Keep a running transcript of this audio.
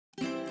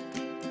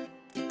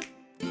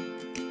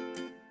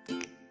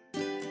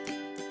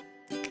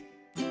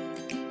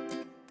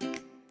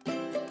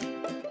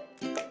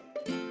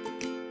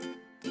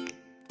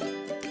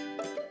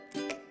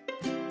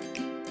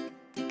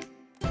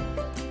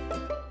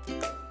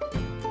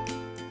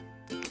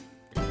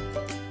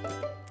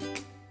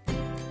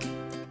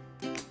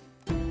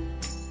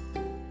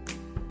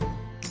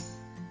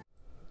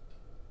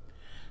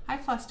Hi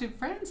Flosstube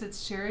friends,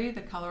 it's Sherry,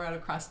 the Colorado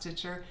cross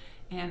stitcher,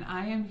 and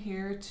I am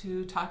here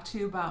to talk to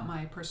you about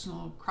my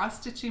personal cross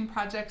stitching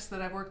projects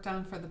that I've worked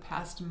on for the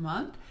past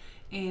month,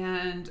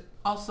 and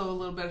also a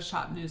little bit of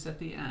shop news at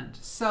the end.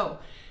 So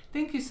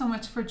thank you so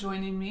much for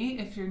joining me.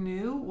 If you're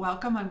new,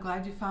 welcome. I'm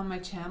glad you found my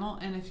channel,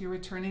 and if you're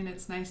returning,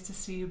 it's nice to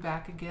see you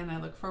back again. I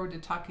look forward to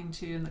talking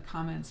to you in the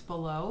comments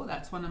below.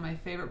 That's one of my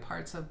favorite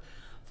parts of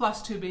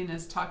floss tubing,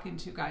 is talking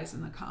to you guys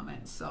in the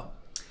comments. So all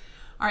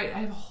right, I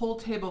have a whole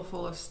table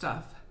full of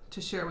stuff to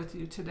share with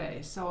you today.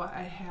 So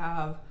I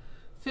have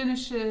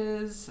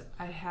finishes,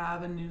 I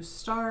have a new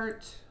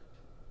start,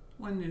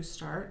 one new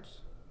start,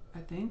 I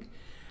think.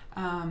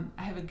 I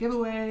have a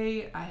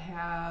giveaway, I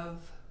have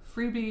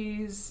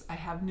freebies, I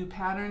have new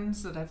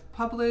patterns that I've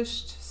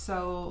published.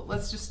 So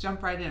let's just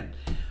jump right in.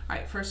 All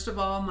right, first of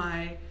all,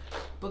 my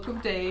book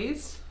of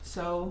days.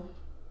 So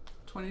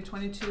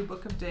 2022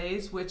 book of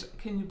days, which,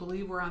 can you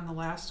believe we're on the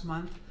last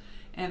month?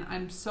 And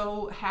I'm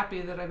so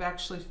happy that I've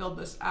actually filled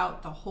this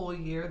out the whole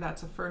year.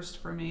 That's a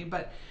first for me.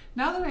 But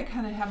now that I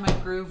kind of have my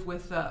groove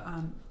with the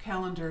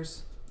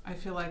calendars, I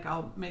feel like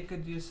I'll make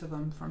good use of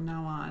them from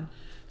now on.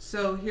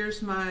 So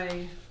here's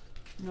my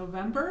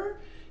November.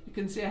 You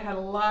can see I had a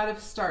lot of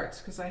starts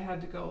because I had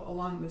to go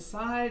along the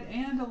side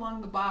and along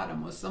the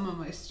bottom with some of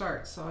my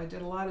starts. So I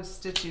did a lot of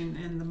stitching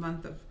in the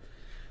month of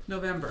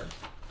November.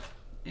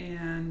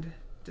 And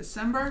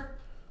December,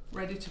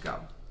 ready to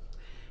go.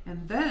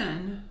 And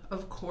then,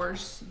 of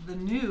course, the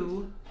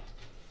new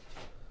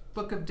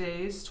Book of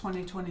Days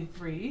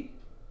 2023,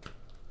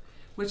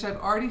 which I've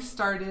already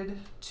started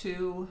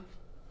to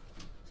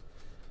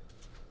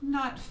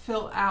not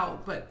fill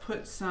out, but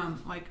put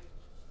some, like,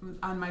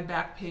 on my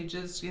back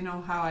pages. You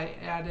know how I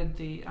added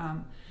the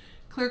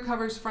clear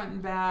covers front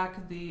and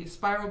back, the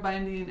spiral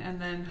binding,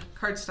 and then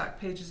cardstock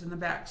pages in the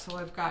back. So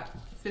I've got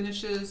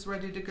finishes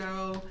ready to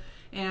go.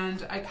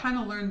 And I kind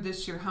of learned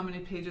this year how many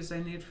pages I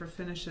need for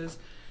finishes.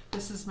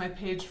 This is my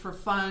page for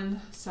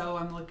fun, so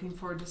I'm looking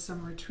forward to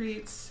some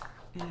retreats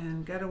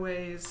and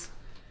getaways.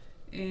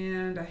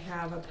 And I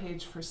have a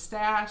page for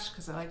stash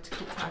because I like to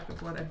keep track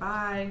of what I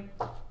buy.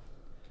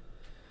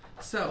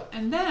 So,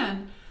 and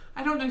then,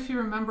 I don't know if you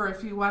remember,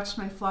 if you watched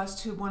my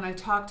Flosstube when I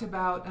talked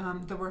about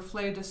the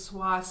Reflet de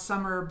Soie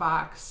Summer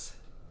Box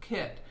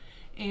kit.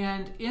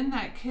 And in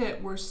that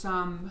kit were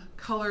some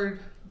colored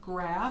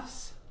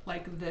graphs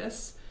like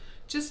this.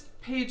 Just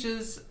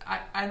pages,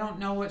 I don't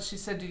know what she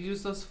said to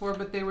use those for,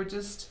 but they were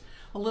just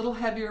a little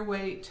heavier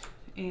weight.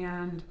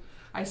 And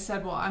I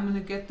said, well, I'm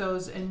gonna get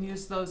those and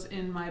use those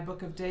in my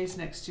Book of Days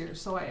next year.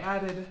 So I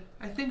added,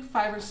 I think,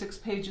 5 or 6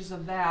 pages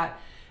of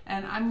that.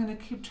 And I'm gonna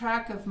keep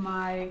track of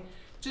my,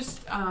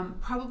 just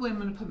probably I'm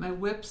gonna put my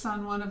whips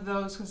on one of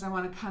those because I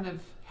wanna kind of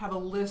have a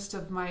list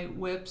of my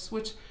whips,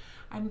 which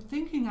I'm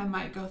thinking I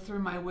might go through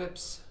my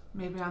whips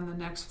maybe on the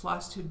next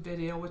Flosstube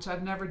video, which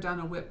I've never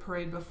done a whip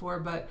parade before,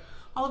 but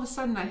all of a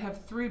sudden I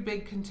have 3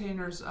 big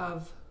containers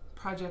of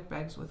project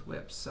bags with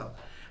whips. So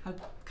I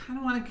kind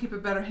of want to keep a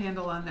better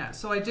handle on that.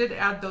 So I did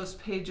add those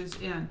pages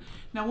in.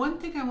 Now, one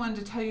thing I wanted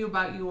to tell you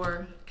about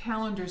your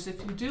calendars,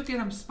 if you do get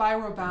them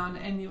spiral bound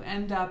and you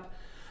end up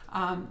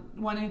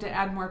wanting to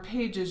add more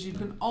pages, you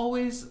can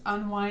always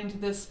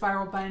unwind this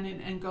spiral binding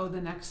and go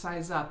the next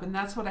size up. And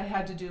that's what I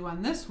had to do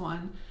on this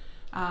one.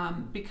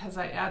 Because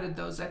I added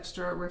those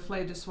extra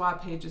Reflet de Soie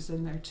pages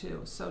in there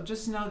too. So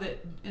just know that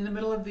in the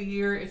middle of the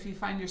year, if you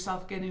find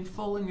yourself getting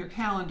full in your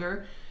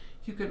calendar,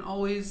 you can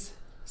always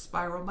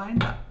spiral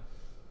bind up.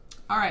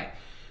 All right,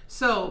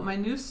 so my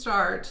new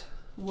start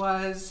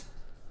was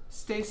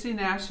Stacy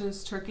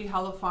Nash's Turkey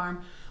Hollow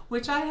Farm,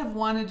 which I have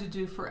wanted to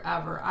do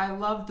forever. I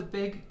love the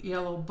big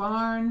yellow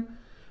barn.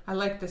 I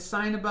like the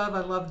sign above.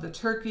 I love the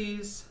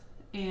turkeys.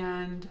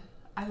 And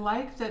I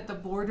like that the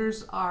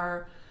borders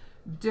are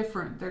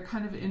different. They're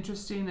kind of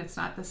interesting. It's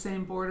not the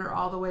same border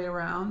all the way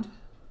around.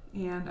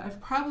 And I've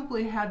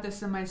probably had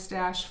this in my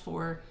stash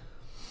for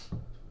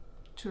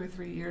 2 or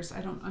 3 years.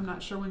 I'm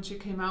not sure when she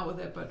came out with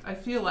it, but I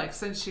feel like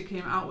since she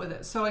came out with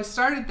it. So I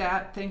started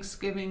that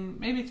Thanksgiving,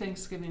 maybe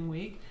Thanksgiving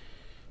week.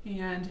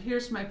 And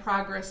here's my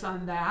progress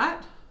on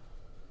that.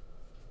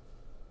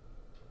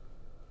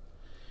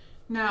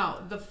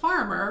 Now, the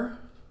farmer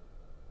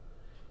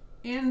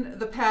in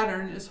the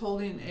pattern is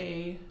holding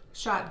a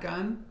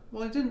shotgun.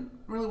 Well, I didn't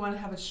really want to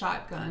have a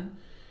shotgun,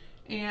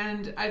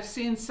 and I've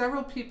seen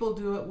several people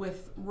do it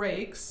with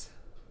rakes,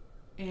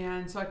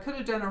 and so I could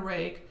have done a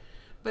rake,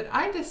 but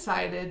I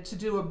decided to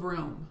do a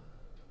broom,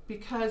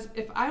 because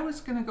if I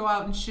was going to go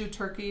out and shoo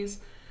turkeys,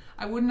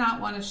 I would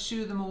not want to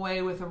shoo them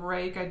away with a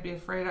rake. I'd be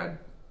afraid I'd,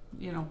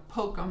 you know,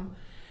 poke them,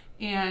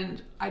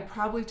 and I'd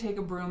probably take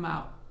a broom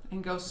out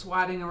and go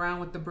swatting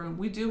around with the broom.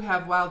 We do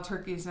have wild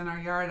turkeys in our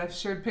yard. I've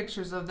shared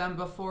pictures of them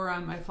before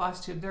on my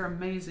Flosstube. They're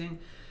amazing.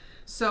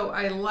 So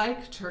I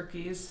like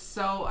turkeys,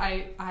 so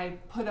I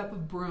put up a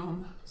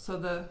broom. So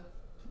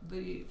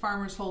the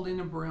farmer's holding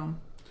a broom.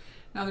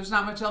 Now, there's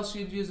not much else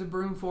you'd use a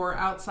broom for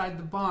outside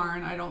the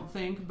barn, I don't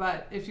think,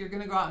 but if you're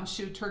gonna go out and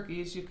shoot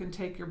turkeys, you can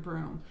take your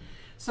broom.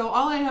 So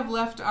all I have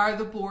left are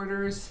the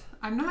borders.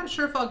 I'm not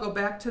sure if I'll go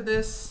back to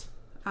this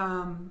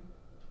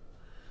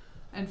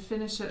and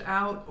finish it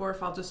out, or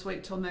if I'll just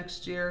wait till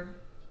next year.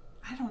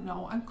 I don't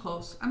know, I'm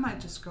close. I might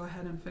just go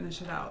ahead and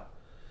finish it out.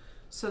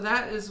 So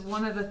that is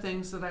one of the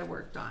things that I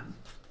worked on.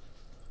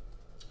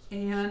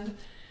 And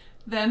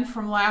then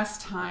from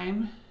last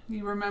time,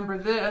 you remember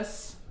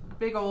this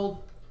big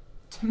old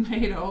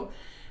tomato,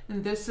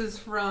 and this is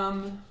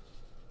from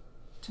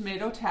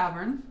Tomato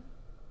Tavern,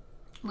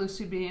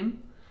 Lucy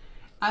Beam.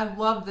 I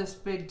love this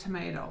big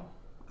tomato.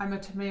 I'm a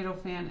tomato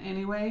fan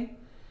anyway,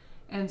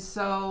 and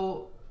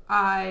so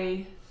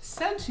I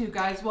said to you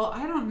guys, well,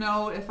 I don't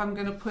know if I'm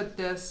gonna put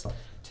this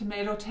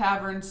Tomato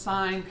Tavern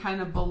sign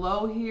kind of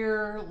below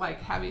here,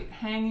 like have it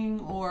hanging,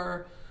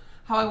 or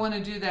how I want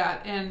to do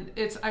that. And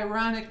it's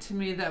ironic to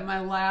me that my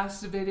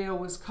last video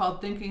was called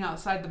Thinking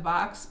Outside the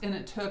Box, and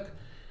it took,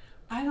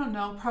 I don't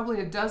know,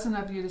 probably a dozen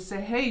of you to say,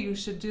 hey, you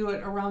should do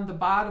it around the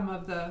bottom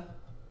of the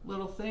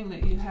little thing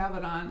that you have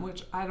it on,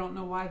 which I don't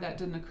know why that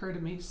didn't occur to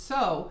me.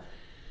 So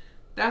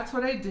that's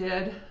what I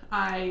did.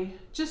 I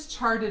just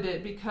charted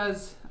it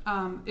because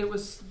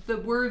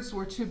the words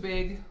were too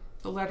big.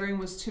 The lettering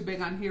was too big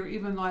on here,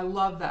 even though I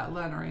love that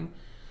lettering.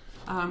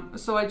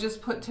 So I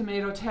just put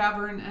Tomato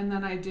Tavern, and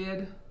then I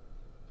did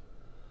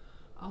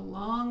a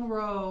long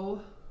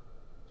row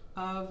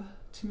of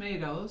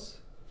tomatoes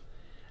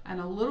and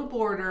a little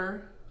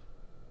border,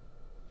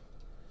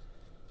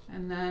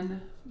 and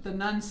then the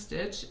nun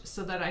stitch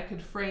so that I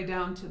could fray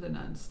down to the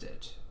nun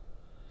stitch.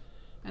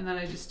 And then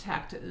I just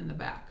tacked it in the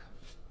back.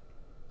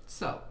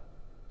 So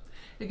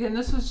again,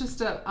 this was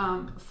just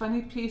a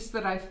funny piece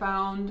that I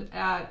found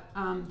at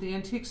the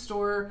antique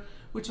store,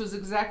 which was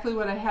exactly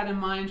what I had in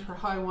mind for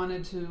how I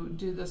wanted to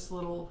do this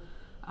little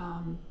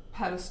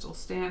pedestal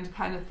stand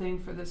kind of thing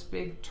for this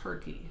big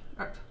tomato,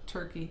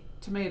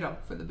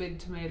 for the big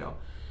tomato.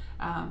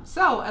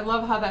 So I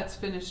love how that's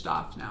finished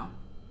off now.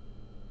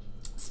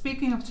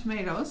 Speaking of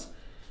tomatoes,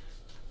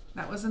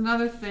 that was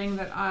another thing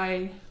that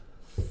I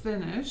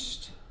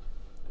finished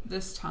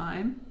this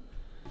time.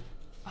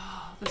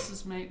 Oh, this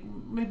is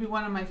maybe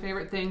one of my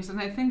favorite things, and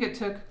I think it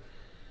took,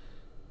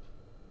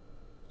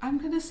 I'm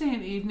gonna say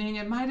an evening.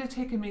 It might have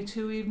taken me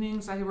 2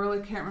 evenings, I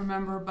really can't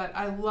remember, but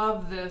I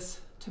love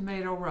this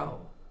tomato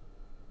row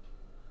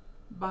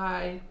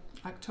by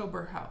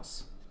October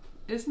House.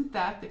 Isn't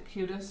that the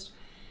cutest?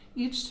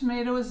 Each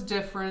tomato is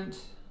different.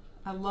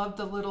 I love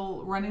the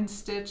little running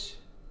stitch,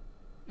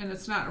 and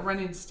it's not a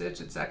running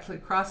stitch, it's actually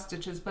cross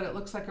stitches, but it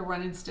looks like a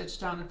running stitch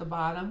down at the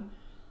bottom.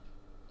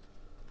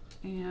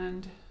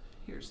 And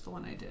here's the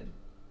one I did.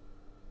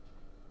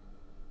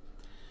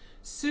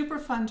 Super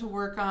fun to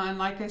work on.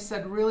 Like I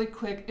said, really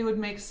quick. It would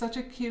make such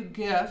a cute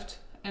gift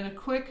and a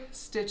quick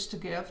stitch to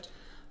gift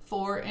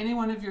for any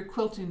one of your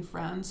quilting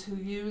friends who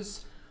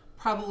use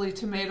probably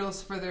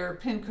tomatoes for their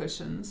pin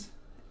cushions.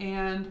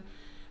 And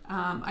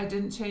I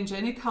didn't change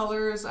any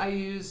colors. I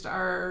used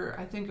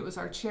I think it was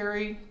our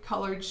cherry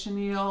colored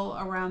chenille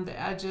around the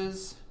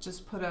edges,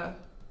 just put a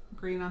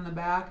green on the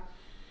back.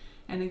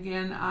 And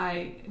again,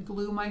 I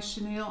glue my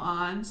chenille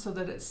on so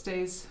that it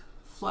stays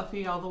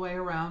fluffy all the way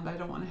around. I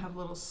don't want to have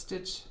little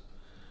stitch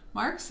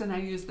marks, and I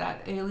use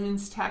that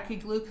Aliens tacky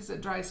glue because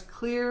it dries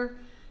clear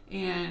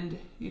and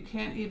you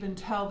can't even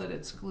tell that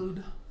it's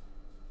glued.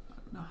 I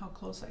don't know how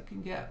close I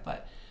can get,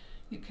 but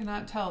you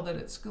cannot tell that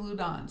it's glued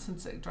on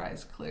since it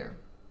dries clear.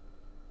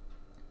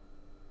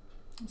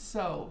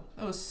 So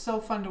it was so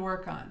fun to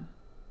work on.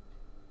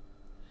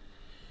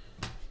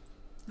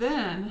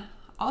 Then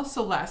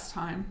also last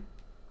time,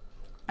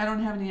 I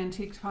don't have any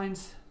antique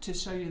finds to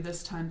show you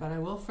this time, but I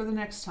will for the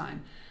next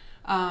time.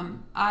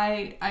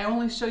 I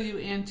only show you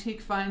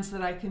antique finds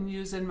that I can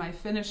use in my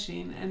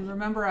finishing. And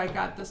remember, I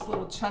got this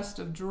little chest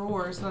of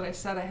drawers that I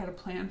said I had a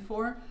plan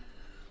for.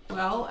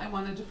 Well, I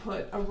wanted to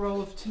put a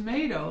row of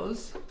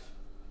tomatoes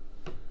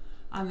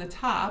on the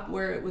top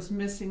where it was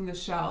missing the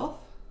shelf.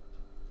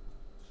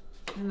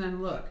 And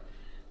then look,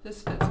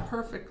 this fits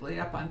perfectly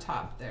up on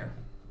top there.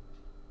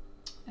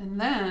 And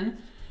then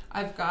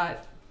I've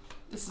got,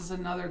 this is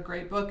another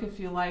great book if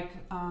you like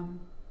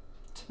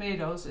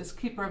tomatoes, is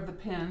Keeper of the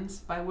Pins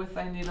by With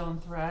Thy Needle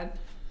and Thread.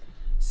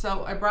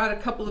 So I brought a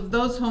couple of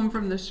those home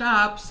from the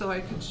shop so I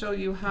could show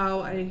you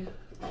how I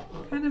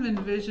kind of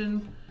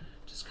envision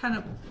just kind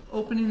of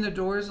opening the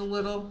doors a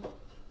little.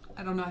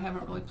 I don't know, I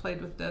haven't really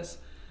played with this.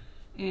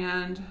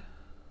 And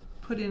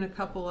putting a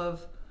couple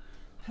of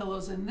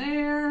pillows in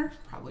there,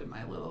 probably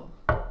my little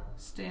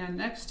stand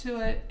next to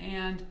it,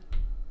 and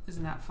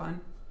isn't that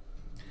fun?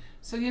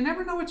 So you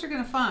never know what you're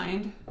going to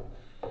find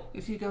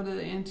if you go to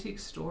the antique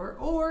store,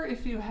 or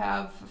if you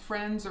have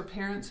friends or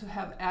parents who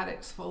have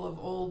attics full of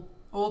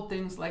old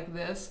things like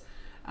this.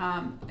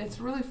 It's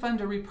really fun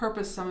to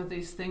repurpose some of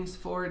these things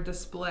for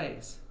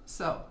displays.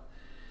 So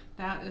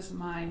that is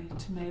my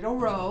tomato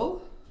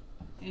row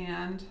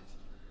and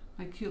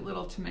my cute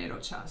little tomato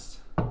chest.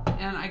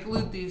 And I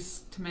glued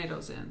these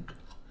tomatoes in,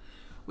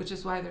 which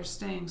is why they're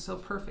staying so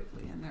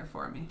perfectly in there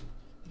for me.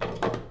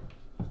 All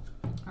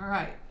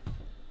right.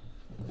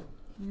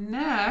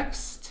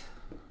 Next,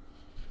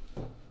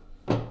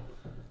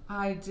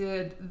 I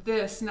did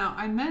this. Now,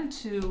 I meant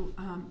to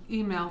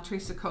email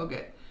Teresa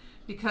Kogut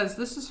because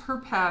this is her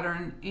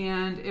pattern,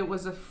 and it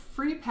was a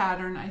free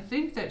pattern, I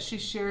think, that she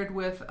shared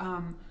with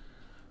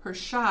her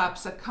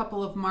shops a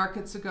couple of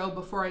markets ago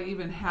before I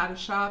even had a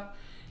shop.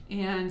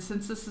 And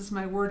since this is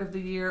my word of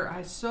the year,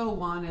 I so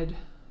wanted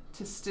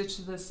to stitch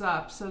this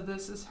up. So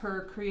this is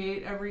her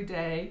Create Every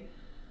Day.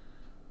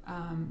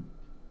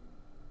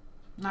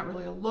 Not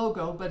really a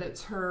logo, but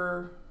it's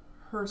her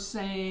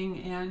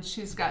saying, and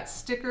she's got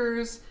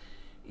stickers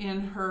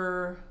in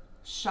her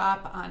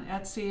shop on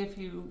Etsy. If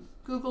you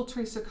Google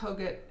Teresa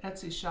Kogut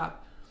Etsy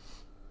shop,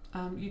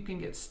 you can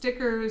get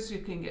stickers, you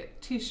can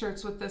get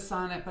t-shirts with this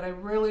on it, but I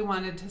really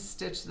wanted to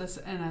stitch this,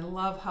 and I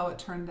love how it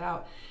turned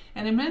out.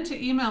 And I meant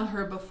to email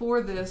her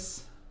before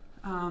this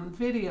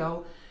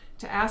video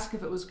to ask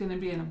if it was going to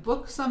be in a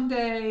book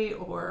someday,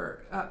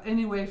 or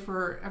any way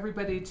for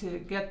everybody to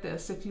get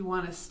this if you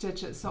want to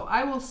stitch it. So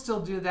I will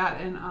still do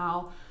that, and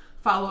I'll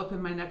follow up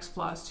in my next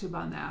Flosstube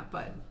on that,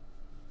 but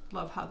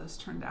love how this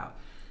turned out.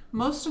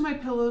 Most of my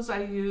pillows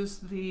I use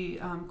the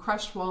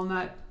crushed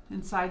walnut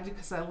inside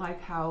because I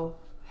like how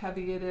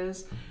heavy it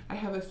is. I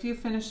have a few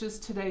finishes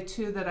today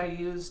too that I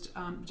used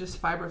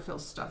just fiberfill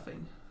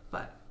stuffing,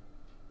 but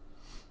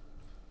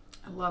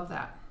I love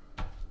that.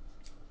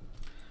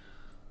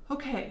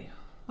 Okay,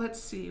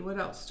 let's see, what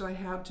else do I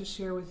have to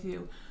share with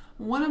you?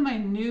 One of my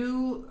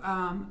new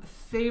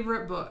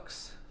favorite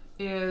books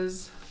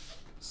is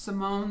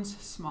Simone's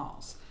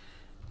Smalls,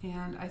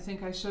 and I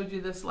think I showed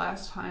you this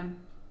last time.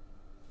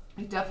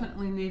 I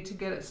definitely need to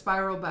get it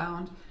spiral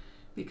bound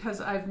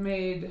because I've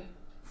made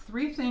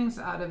 3 things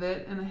out of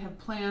it, and I have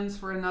plans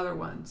for another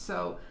one.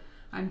 So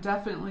I'm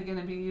definitely going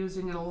to be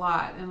using it a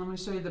lot. And let me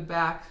show you the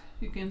back.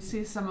 You can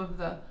see some of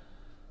the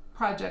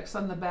projects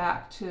on the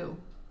back too.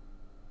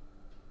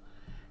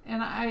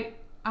 And I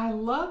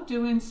love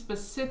doing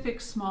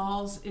specific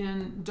smalls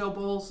in dough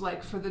bowls,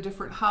 like for the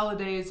different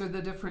holidays or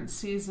the different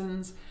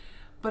seasons.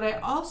 But I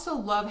also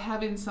love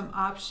having some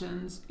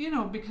options, you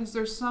know, because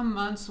there's some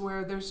months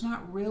where there's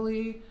not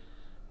really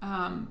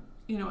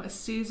you know, a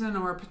season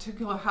or a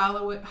particular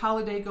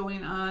holiday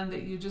going on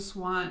that you just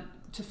want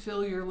to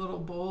fill your little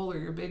bowl or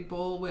your big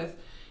bowl with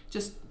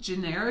just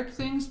generic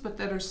things, but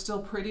that are still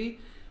pretty.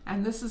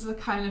 And this is the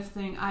kind of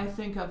thing I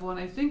think of when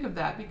I think of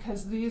that,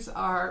 because these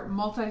are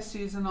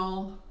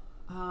multi-seasonal.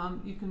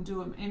 You can do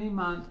them any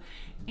month,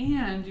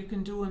 and you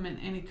can do them in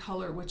any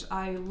color, which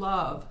I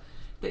love,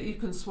 that you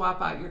can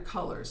swap out your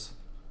colors.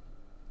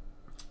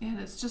 And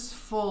it's just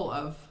full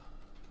of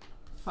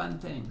fun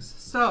things.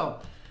 So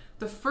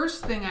the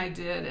first thing I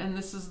did, and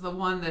this is the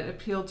one that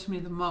appealed to me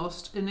the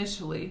most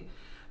initially,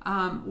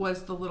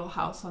 was the little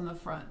house on the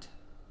front.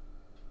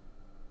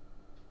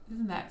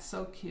 Isn't that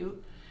so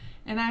cute?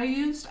 And I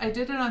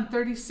did it on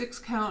 36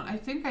 count. I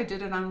think I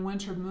did it on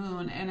Winter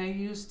Moon, and I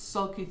used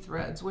sulky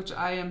threads, which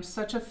I am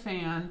such a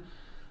fan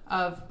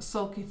of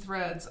sulky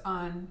threads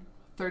on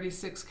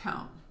 36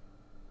 count.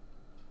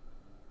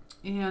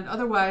 And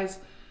otherwise,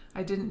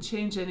 I didn't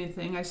change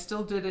anything. I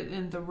still did it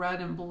in the red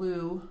and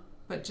blue,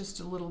 but just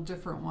a little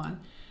different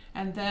one.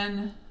 And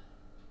then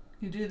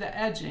you do the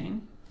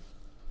edging.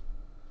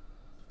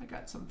 I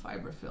got some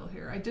fiberfill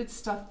here. I did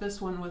stuff this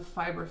one with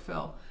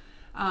fiberfill.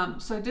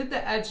 So I did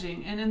the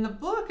edging, and in the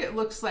book it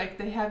looks like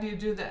they have you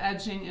do the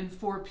edging in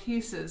 4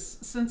 pieces.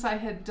 Since I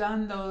had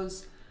done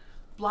those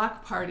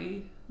block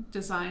party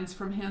designs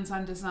from Hands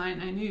On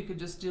Design, I knew you could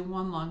just do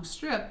one long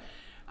strip,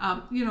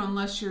 you know,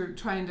 unless you're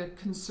trying to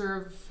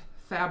conserve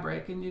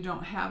fabric and you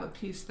don't have a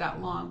piece that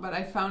long. But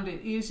I found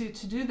it easy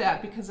to do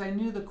that because I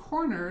knew the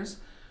corners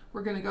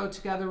were going to go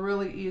together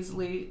really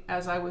easily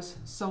as I was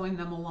sewing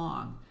them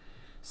along.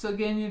 So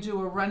again, you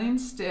do a running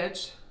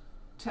stitch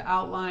to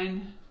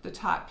outline the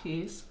top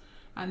piece,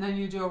 and then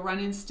you do a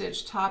running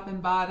stitch top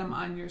and bottom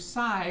on your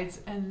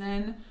sides, and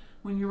then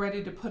when you're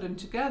ready to put them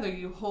together,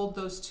 you hold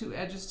those 2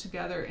 edges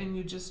together and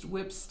you just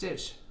whip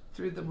stitch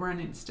through the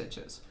running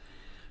stitches.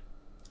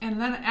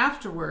 And then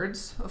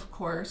afterwards, of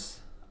course,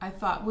 I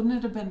thought, wouldn't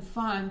it have been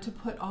fun to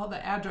put all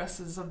the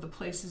addresses of the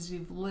places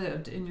you've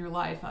lived in your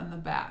life on the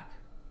back?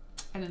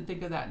 I didn't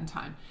think of that in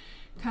time.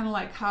 Kind of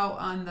like how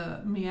on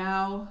the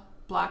Meow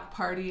block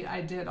party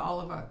I did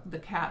all of the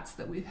cats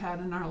that we've had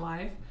in our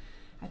life.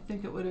 I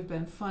think it would have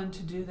been fun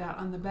to do that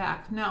on the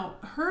back. Now,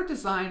 her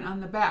design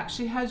on the back,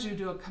 she has you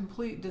do a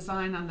complete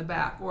design on the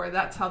back, or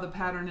that's how the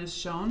pattern is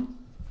shown.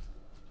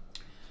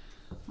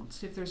 Let's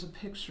see if there's a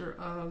picture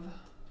of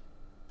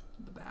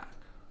the back.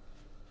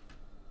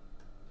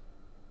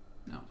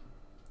 No.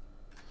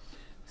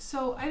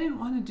 So I didn't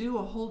want to do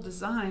a whole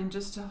design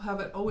just to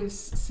have it always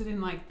sitting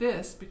like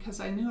this,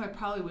 because I knew I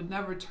probably would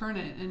never turn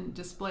it and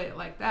display it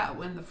like that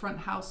when the front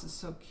house is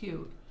so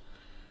cute.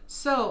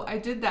 So I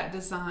did that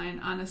design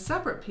on a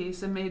separate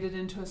piece and made it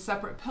into a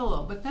separate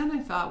pillow. But then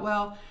I thought,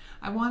 well,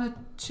 I want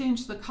to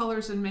change the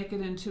colors and make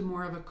it into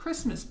more of a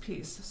Christmas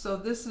piece. So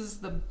this is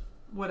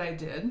what I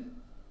did.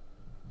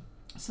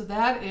 So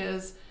that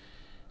is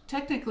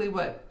technically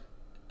what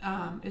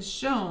is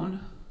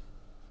shown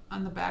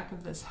on the back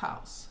of this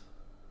house.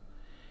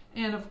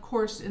 And of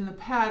course, in the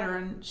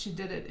pattern, she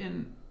did it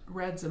in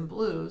reds and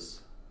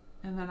blues,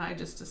 and then I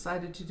just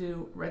decided to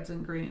do reds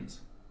and greens.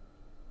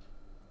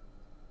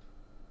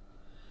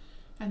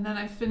 And then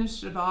I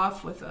finished it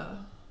off with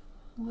a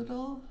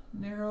little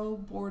narrow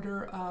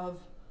border of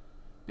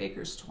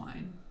baker's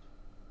twine,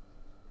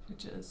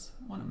 which is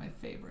one of my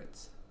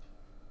favorites.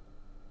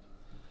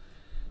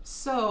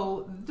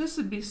 So this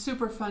would be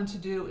super fun to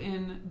do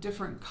in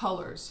different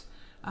colors.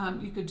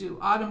 You could do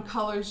autumn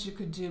colors, you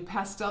could do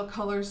pastel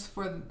colors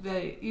for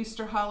the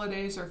Easter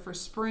holidays or for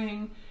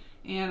spring,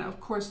 and of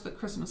course the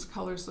Christmas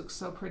colors look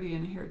so pretty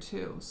in here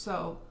too.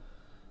 So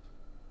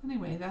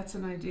anyway, that's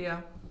an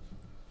idea.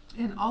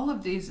 And all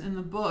of these in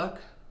the book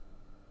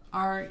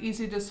are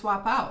easy to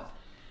swap out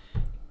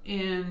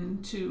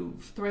into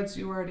threads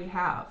you already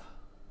have.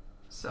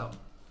 So,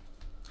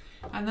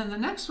 and then the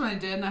next one I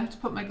did, and I have to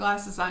put my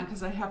glasses on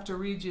because I have to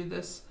read you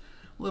this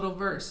little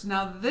verse.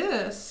 Now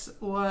this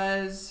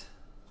was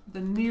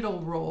the needle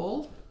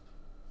roll,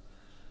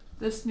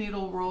 this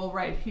needle roll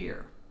right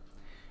here.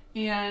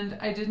 And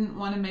I didn't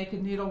want to make a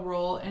needle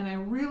roll, and I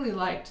really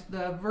liked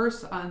the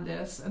verse on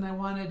this, and I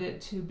wanted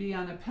it to be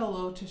on a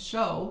pillow to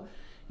show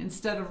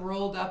instead of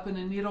rolled up in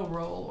a needle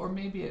roll, or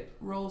maybe it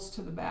rolls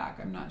to the back,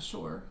 I'm not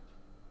sure.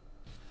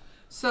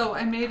 So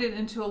I made it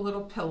into a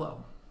little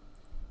pillow.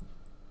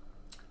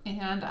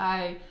 And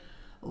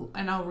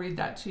I'll read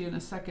that to you in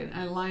a second.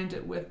 I lined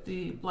it with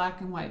the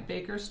black and white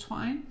baker's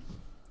twine.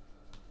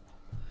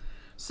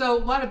 So a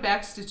lot of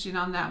back stitching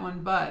on that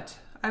one, but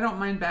I don't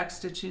mind back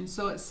stitching.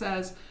 So it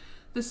says,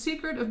 "The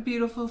secret of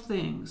beautiful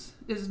things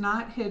is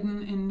not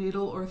hidden in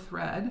needle or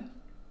thread,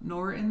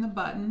 nor in the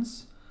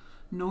buttons,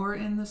 nor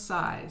in the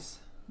size,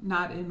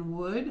 not in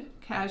wood,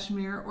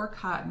 cashmere, or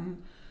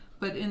cotton,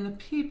 but in the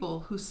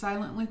people who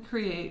silently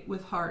create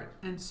with heart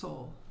and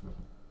soul."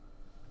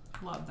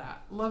 Love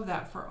that. Love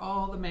that for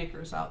all the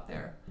makers out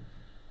there.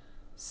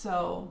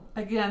 So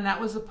again, that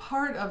was a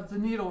part of the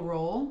needle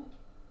roll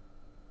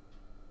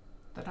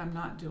that I'm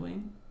not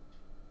doing.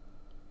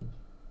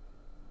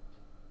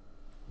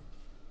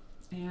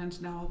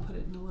 And now I'll put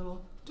it in a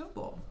little dough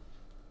bowl.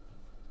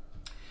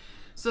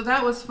 So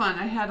that was fun.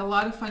 I had a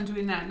lot of fun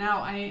doing that.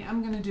 Now I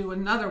am going to do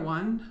another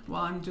one.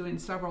 Well, I'm doing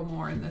several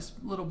more in this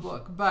little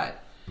book,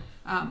 but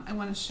I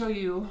want to show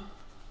you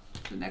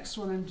the next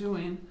one I'm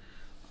doing.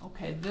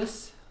 Okay,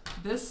 this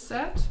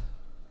set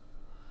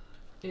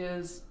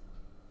is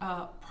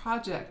a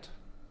project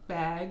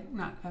bag,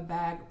 not a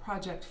bag,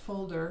 project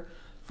folder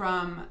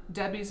from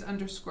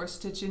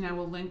Debbie's_stitching. I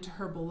will link to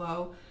her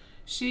below.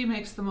 She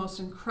makes the most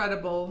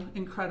incredible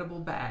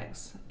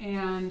bags,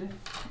 and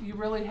you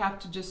really have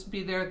to just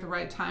be there at the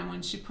right time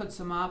when she puts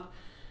them up.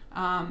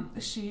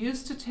 She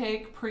used to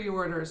take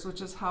pre-orders,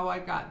 which is how I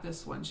got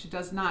this one. She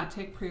does not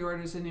take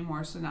pre-orders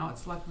anymore, so now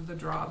it's luck of the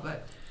draw,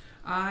 but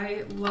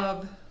I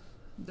love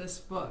this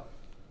book.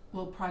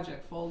 Little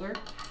project folder.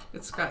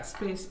 It's got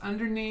space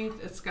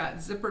underneath, it's got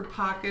zippered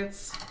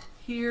pockets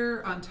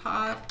here on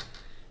top,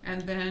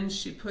 and then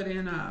she put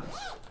in a,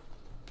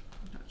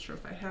 I'm not sure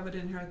if I have it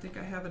in here, I think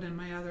I have it in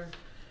my other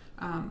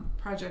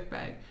project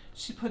bag.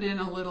 She put in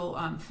a little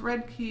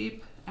thread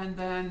keep, and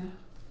then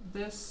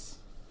this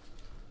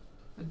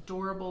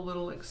adorable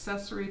little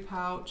accessory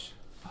pouch.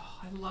 Oh,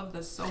 I love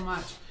this so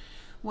much.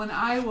 When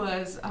I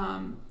was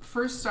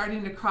first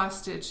starting to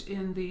cross stitch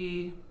in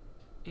the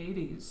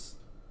 80s,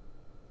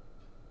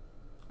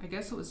 I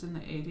guess it was in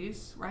the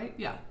 80s, right?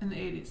 Yeah, in the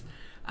 80s.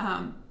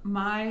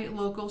 My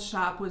local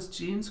shop was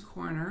Jean's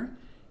Corner,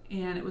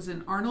 and it was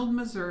in Arnold,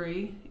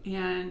 Missouri,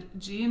 and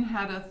Jean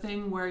had a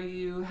thing where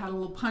you had a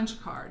little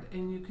punch card,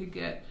 and you could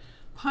get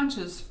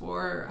punches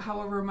for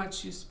however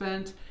much you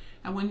spent,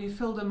 and when you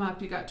filled them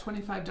up, you got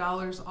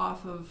 $25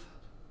 off of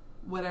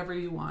whatever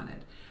you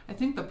wanted. I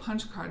think the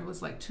punch card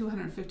was like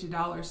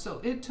 $250, so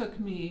it took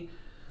me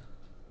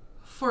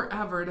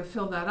forever to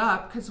fill that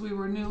up because we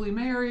were newly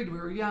married, we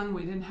were young,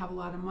 we didn't have a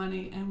lot of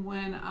money, and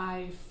when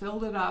I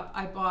filled it up,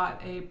 I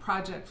bought a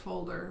project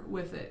folder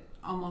with it,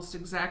 almost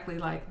exactly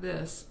like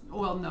this.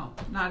 Well, no,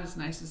 not as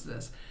nice as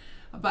this,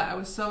 but I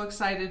was so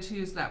excited to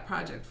use that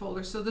project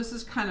folder. So this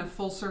is kind of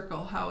full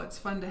circle how it's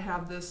fun to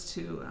have this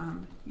to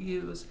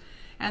use.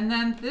 And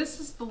then this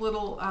is the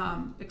little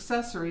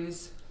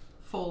accessories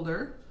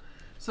folder.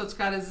 So it's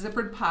got a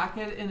zippered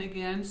pocket, and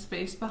again,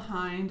 space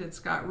behind. It's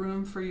got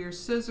room for your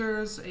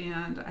scissors,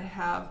 and I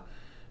have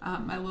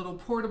my little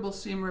portable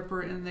seam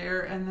ripper in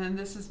there, and then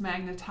this is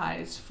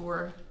magnetized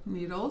for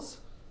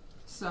needles.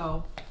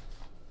 So,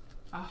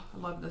 oh, I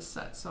love this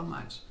set so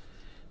much.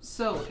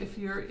 So if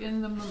you're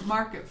in the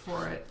market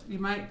for it, you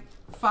might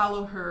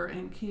follow her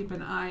and keep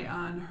an eye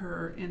on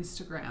her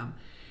Instagram.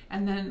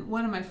 And then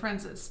one of my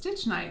friends at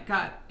Stitch Night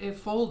got a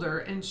folder,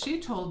 and she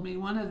told me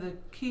one of the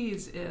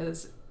keys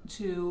is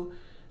to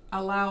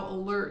allow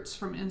alerts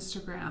from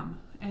Instagram,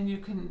 and you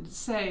can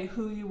say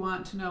who you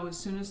want to know. As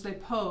soon as they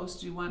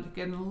post, you want to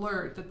get an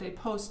alert that they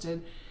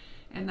posted,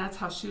 and that's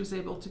how she was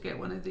able to get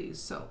one of these.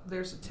 So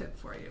there's a tip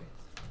for you.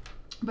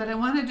 But I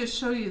wanted to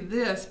show you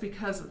this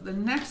because the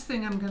next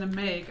thing I'm going to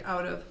make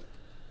out of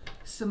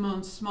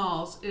Simone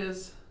Smalls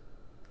is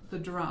the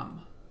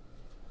drum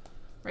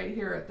right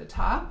here at the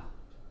top.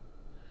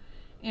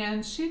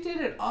 And she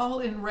did it all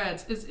in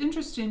reds. It's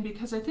interesting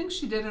because I think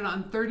she did it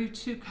on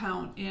 32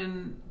 count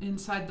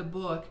inside the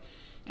book.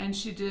 and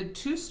she did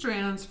 2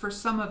 strands for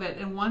some of it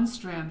and 1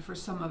 strand for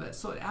some of it.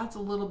 So it adds a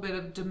little bit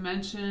of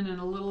dimension and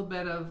a little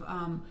bit of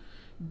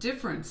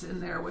difference in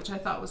there, which I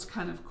thought was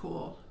kind of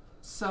cool.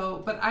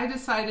 So, but I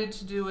decided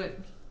to do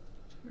it,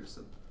 here's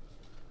a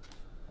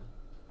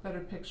better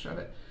picture of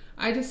it.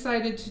 I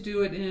decided to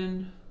do it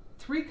in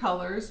 3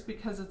 colors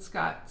because it's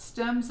got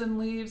stems and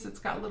leaves, it's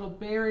got little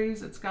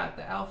berries, it's got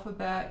the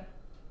alphabet.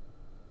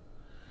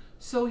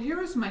 So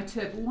here's my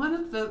tip. One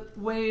of the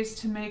ways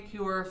to make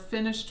your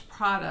finished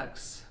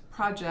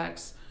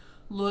projects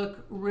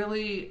look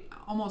really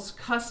almost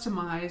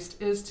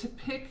customized is to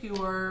pick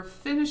your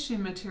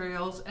finishing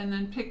materials and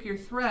then pick your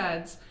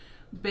threads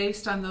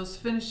based on those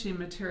finishing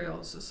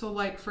materials. So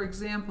like for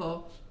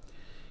example,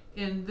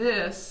 in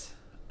this,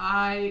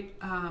 I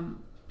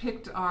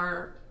picked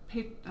our,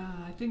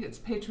 I think it's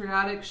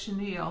Patriotic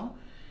Chenille,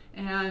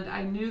 and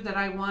I knew that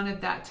I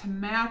wanted that to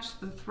match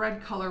the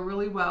thread color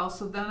really well,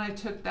 so then I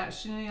took that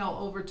chenille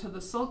over to the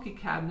sulky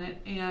cabinet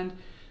and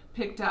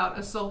picked out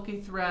a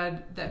sulky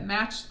thread that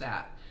matched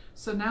that.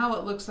 So now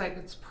it looks like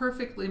it's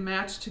perfectly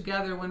matched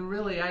together when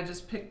really I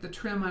just picked the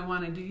trim I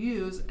wanted to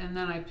use and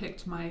then I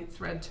picked my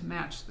thread to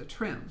match the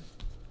trim.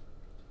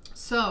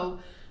 So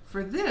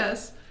for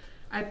this,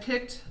 I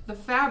picked the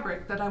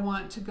fabric that I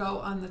want to go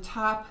on the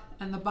top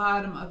and the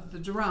bottom of the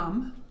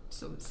drum.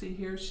 So see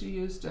here, she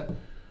used a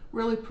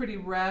really pretty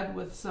red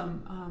with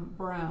some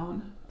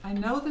brown. I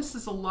know this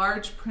is a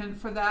large print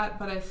for that,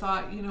 but I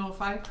thought, you know,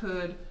 if I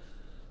could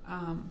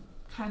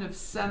kind of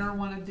center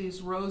one of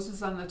these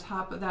roses on the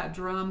top of that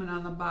drum and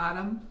on the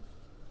bottom,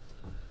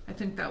 I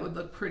think that would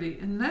look pretty.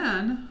 And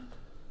then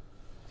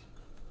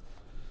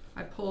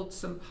I pulled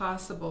some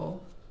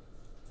possible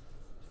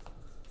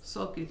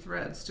sulky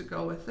threads to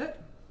go with it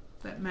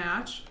that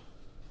match.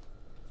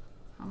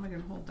 How am I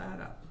going to hold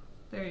that up?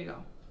 There you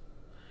go.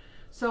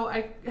 So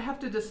I have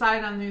to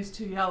decide on these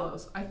 2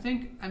 yellows. I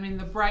mean,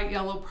 the bright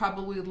yellow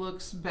probably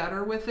looks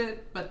better with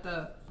it, but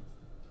the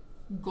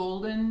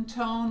golden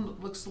tone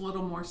looks a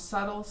little more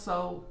subtle,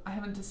 so I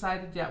haven't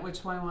decided yet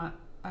which one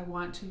I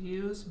want to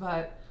use,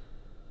 but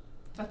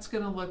that's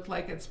going to look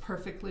like it's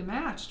perfectly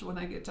matched when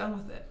I get done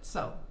with it.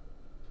 So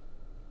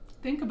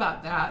think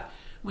about that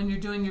when you're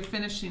doing your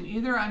finishing,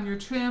 either on your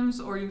trims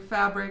or your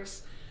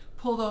fabrics.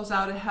 Pull those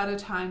out ahead of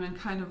time and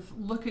kind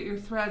of look at your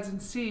threads and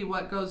see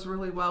what goes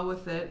really well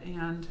with it,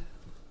 and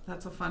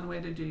that's a fun way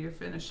to do your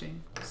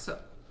finishing. So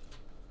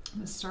I'm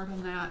going to start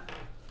on that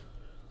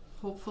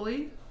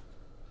hopefully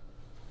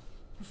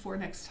before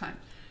next time.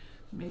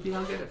 Maybe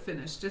I'll get it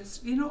finished.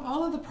 It's, you know,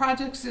 all of the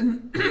projects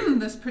in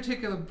this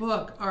particular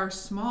book are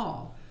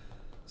small,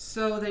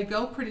 so they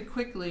go pretty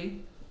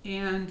quickly,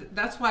 and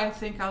that's why I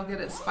think I'll get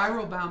it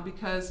spiral bound,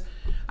 because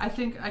I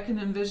think I can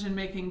envision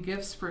making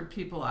gifts for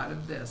people out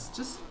of this.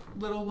 Just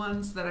little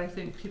ones that I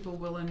think people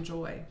will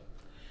enjoy.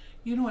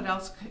 You know what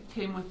else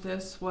came with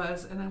this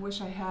was, and I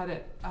wish I had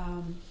it,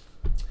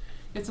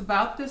 it's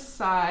about this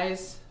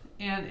size,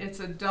 and it's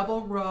a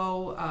double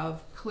row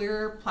of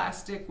clear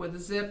plastic with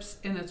zips,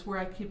 and it's where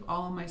I keep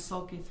all of my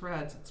sulky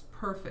threads. It's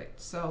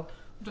perfect. So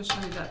I'll just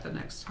show you that the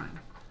next time.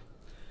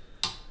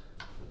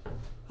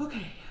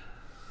 Okay,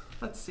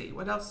 let's see,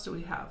 what else do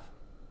we have?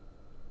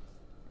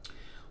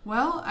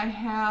 Well, I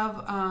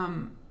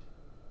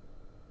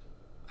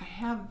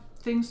have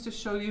things to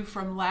show you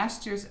from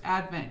last year's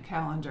advent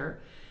calendar,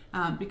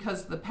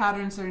 because the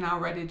patterns are now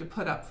ready to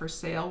put up for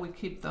sale. We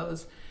keep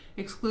those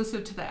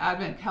exclusive to the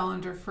advent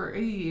calendar for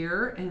a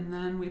year, and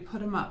then we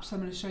put them up. So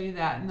I'm going to show you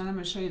that, and then I'm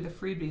going to show you the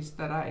freebies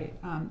that I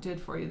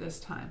did for you this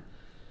time.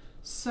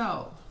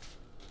 So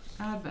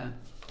advent,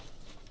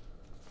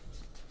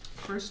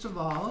 first of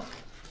all,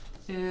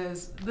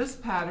 is this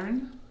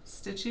pattern,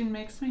 Stitching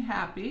Makes Me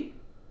Happy,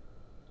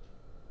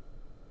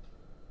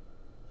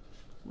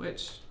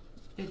 which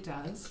it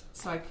does.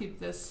 So I keep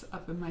this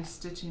up in my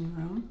stitching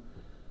room.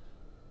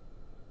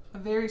 A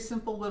very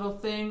simple little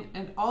thing,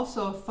 and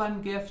also a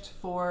fun gift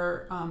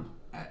for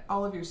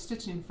all of your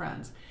stitching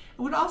friends.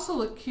 It would also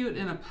look cute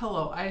in a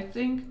pillow. I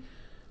think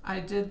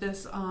I did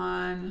this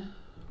on,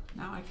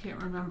 now I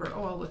can't remember.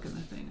 Oh, I'll look in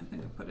the thing. I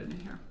think I put it in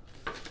here.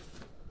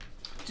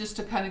 Just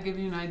to kind of give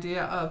you an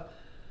idea of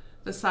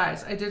the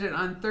size. I did it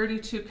on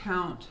 32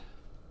 count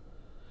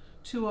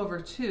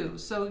 2/2.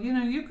 So, you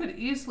know, you could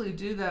easily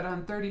do that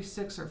on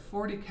 36 or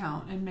 40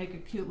 count and make a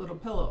cute little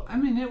pillow. I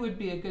mean, it would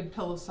be a good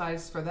pillow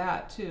size for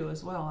that too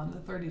as well on the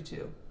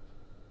 32.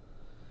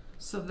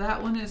 So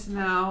that one is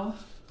now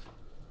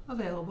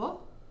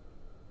available.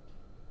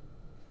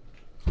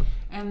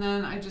 And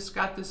then I just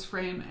got this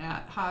frame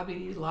at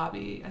Hobby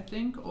Lobby, I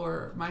think,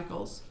 or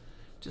Michael's.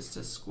 Just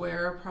a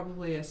square,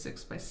 probably a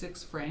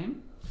 6x6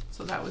 frame.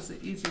 So that was the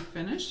easy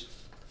finish.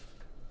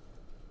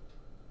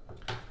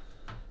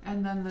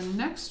 And then the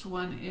next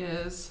one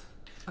is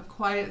A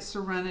Quiet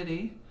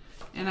Serenity,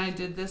 and I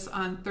did this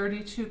on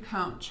 32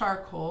 count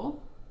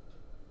charcoal.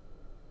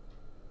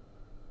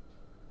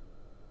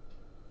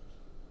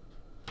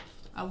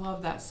 I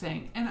love that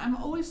saying, and I'm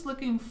always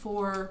looking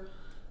for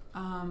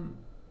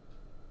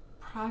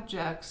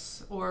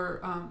projects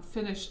or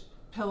finished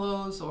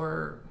pillows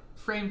or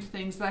framed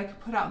things that I could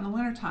put out in the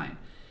wintertime.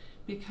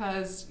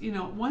 Because, you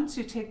know, once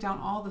you take down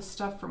all the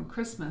stuff from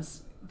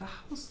Christmas, the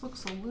house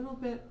looks a little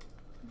bit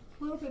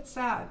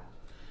sad.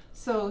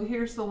 So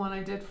here's the one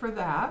I did for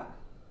that.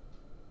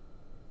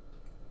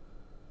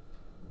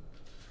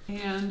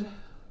 And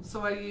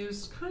so I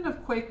used kind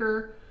of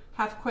Quaker,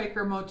 half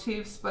Quaker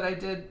motifs, but I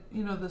did,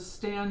 you know, the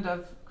stand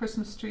of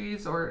Christmas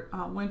trees or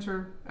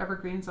winter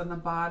evergreens on the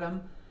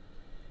bottom,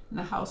 and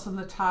the house on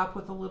the top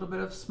with a little bit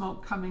of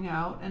smoke coming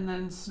out, and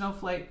then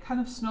snowflake, kind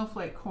of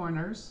snowflake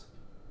corners.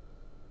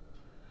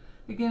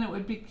 Again, it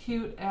would be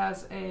cute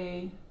as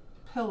a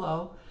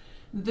pillow.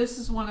 This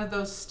is one of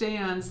those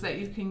stands that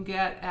you can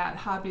get at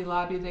Hobby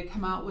Lobby. They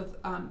come out with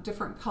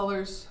different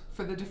colors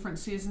for the different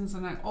seasons,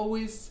 and I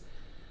always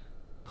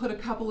put a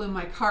couple in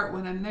my cart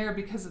when I'm there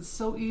because it's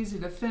so easy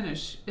to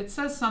finish. It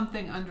says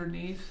something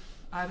underneath.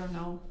 I don't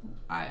know.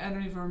 I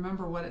don't even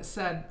remember what it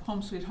said.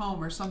 Home Sweet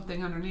Home or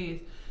something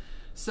underneath.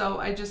 So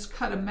I just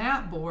cut a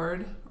mat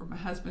board, or my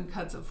husband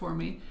cuts it for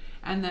me,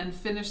 and then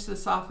finish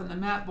this off on the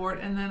mat board.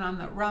 And then on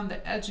the around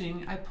the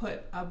edging, I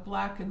put a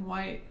black and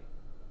white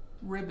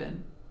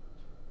ribbon.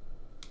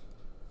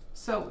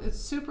 So it's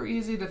super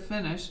easy to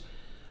finish,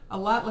 a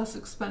lot less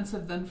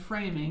expensive than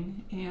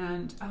framing,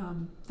 and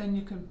then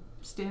you can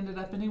stand it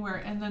up anywhere,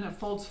 and then it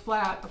folds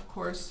flat, of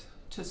course,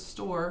 to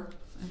store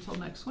until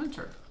next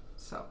winter.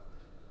 So,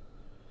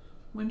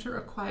 Winter,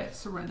 A Quiet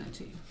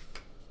Serenity.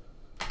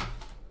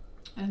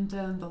 And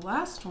then the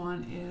last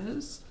one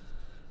is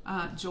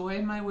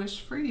Joy, My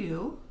Wish for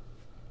You,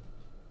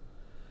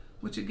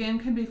 which again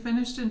can be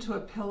finished into a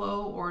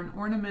pillow or an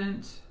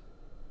ornament.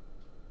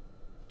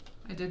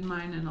 I did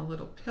mine in a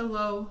little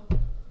pillow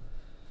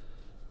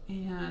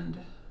and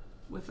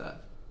with a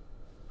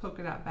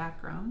polka dot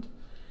background.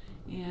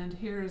 And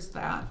here's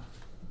that.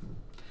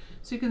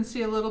 So you can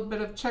see a little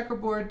bit of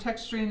checkerboard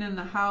texturing in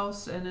the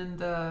house and in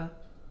the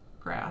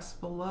grass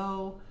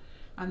below,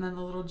 and then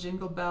the little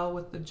jingle bell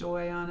with the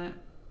joy on it.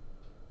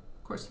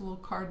 Of course, a little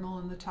cardinal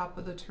in the top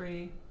of the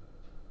tree,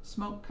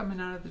 smoke coming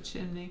out of the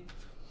chimney.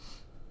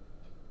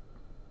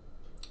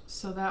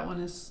 So that one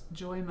is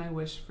Joy, My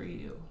Wish for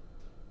You.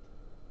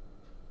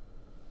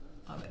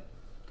 Love it.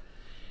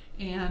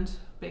 And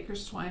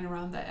baker's twine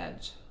around the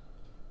edge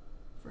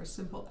for a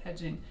simple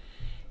edging.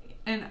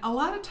 And a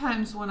lot of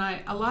times when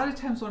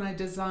I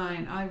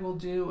design, I will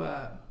do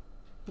a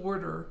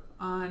border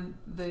on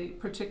the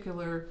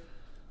particular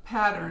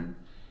pattern.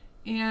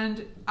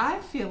 And I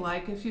feel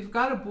like if you've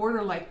got a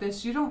border like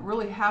this, you don't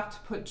really have to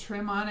put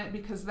trim on it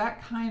because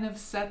that kind of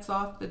sets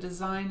off the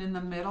design in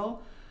the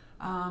middle.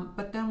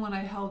 But then when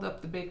I held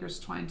up the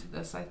baker's twine to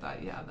this, I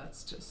thought, yeah,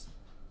 that's just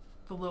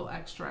the little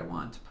extra I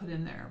want to put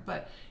in there.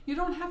 But you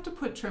don't have to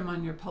put trim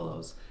on your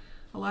pillows.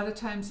 A lot of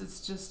times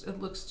it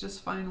looks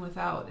just fine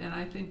without, and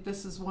I think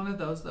this is one of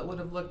those that would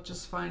have looked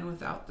just fine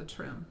without the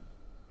trim.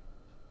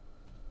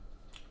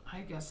 I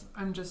guess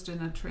I'm just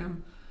in a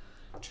trim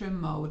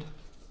mode.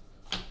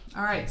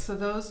 All right, so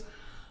those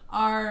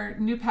are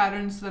new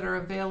patterns that are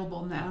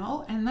available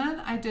now, and then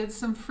I did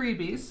some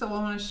freebies, so I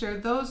want to share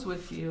those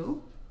with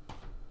you.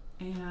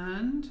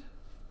 And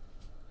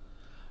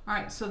all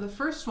right, so the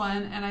first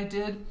one, and I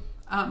did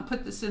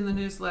put this in the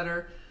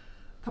newsletter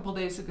a couple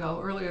days ago,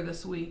 earlier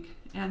this week,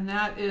 and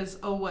that is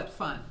Oh What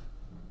Fun.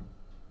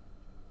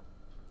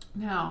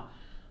 Now,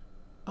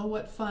 oh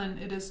what fun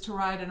it is to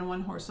ride in a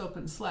one-horse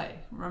open sleigh.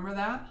 Remember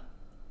that?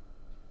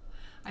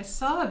 I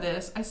saw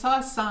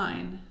a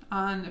sign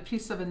on a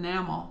piece of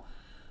enamel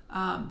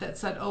that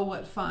said, oh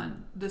what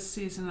fun, this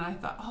season, and I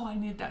thought, oh, I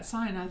need that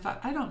sign. I thought,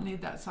 I don't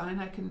need that sign.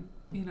 I can,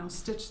 you know,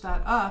 stitch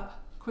that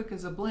up quick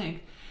as a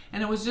blink.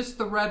 And it was just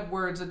the red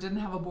words. It didn't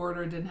have a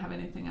border, it didn't have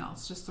anything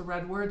else, just the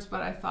red words.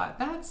 But I thought,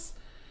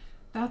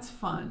 that's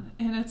fun.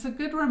 And it's a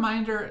good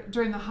reminder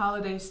during the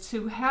holidays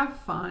to have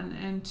fun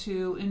and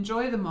to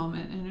enjoy the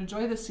moment and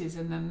enjoy the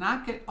season and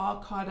not get all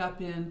caught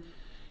up in,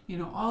 you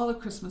know, all the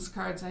Christmas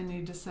cards I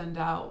need to send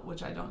out,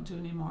 which I don't do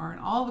anymore, and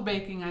all the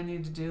baking I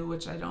need to do,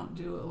 which I don't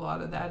do a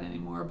lot of that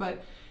anymore.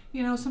 But,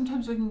 you know,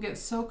 sometimes we can get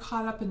so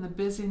caught up in the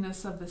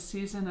busyness of the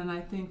season, and I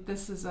think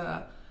this is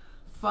a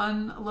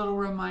fun little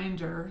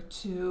reminder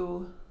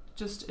to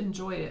just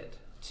enjoy it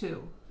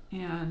too,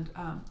 and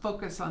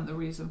focus on the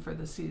reason for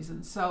the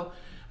season. So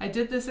I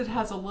did this. It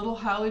has a little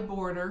holly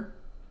border,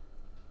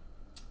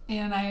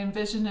 and I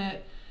envision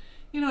it,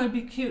 you know, it'd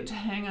be cute to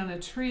hang on a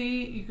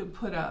tree. You could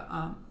put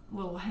a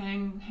little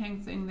hang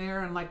thing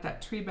there, and like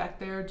that tree back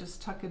there,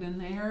 just tuck it in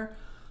there.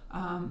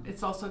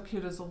 It's also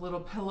cute as a little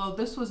pillow.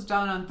 This was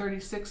done on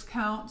 36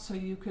 count, so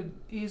you could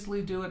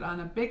easily do it on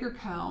a bigger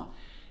count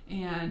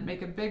and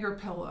make a bigger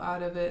pillow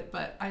out of it,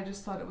 but I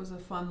just thought it was a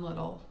fun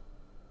little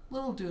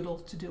doodle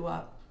to do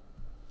up.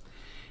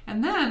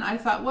 And then I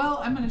thought, well,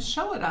 I'm going to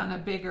show it on a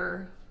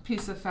bigger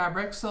piece of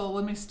fabric, so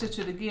let me stitch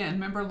it again.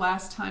 Remember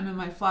last time in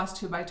my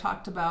Flosstube I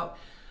talked about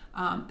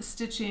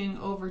stitching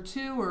over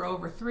 2 or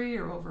over 3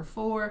 or over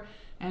 4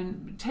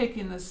 and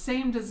taking the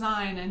same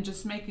design and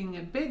just making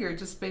it bigger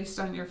just based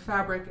on your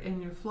fabric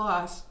and your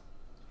floss.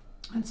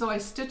 And so I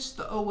stitched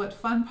the oh what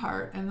fun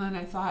part, and then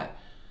I thought,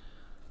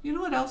 You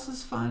know what else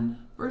is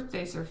fun?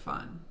 Birthdays are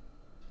fun,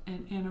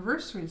 and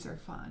anniversaries are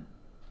fun,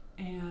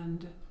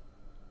 and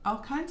all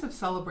kinds of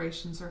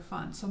celebrations are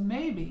fun. So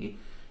maybe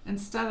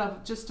instead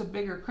of just a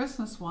bigger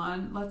Christmas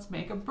one, let's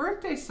make a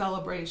birthday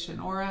celebration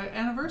or an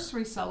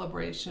anniversary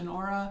celebration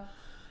or a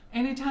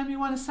anytime you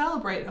want to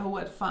celebrate. Oh,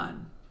 what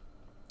fun.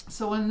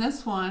 So in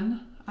this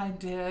one, I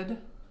did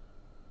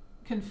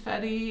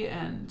confetti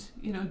and,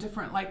 you know,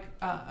 different, like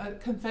a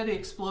confetti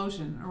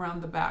explosion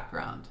around the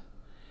background.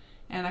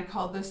 And I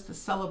called this the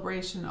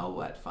celebration. Oh,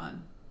 what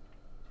fun.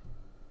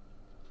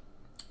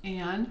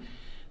 And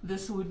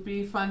this would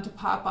be fun to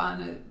pop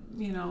on,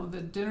 you know,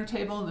 the dinner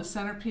table and the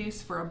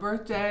centerpiece for a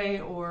birthday,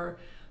 or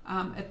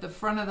at the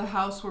front of the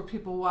house where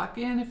people walk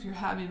in if you're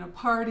having a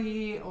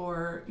party,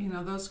 or, you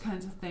know, those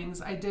kinds of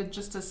things. I did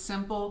just a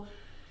simple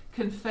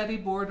confetti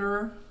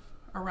border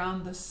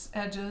around the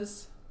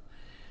edges.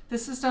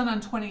 This is done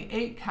on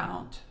 28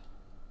 count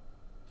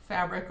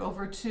fabric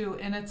over 2,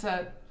 and it's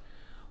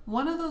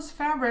one of those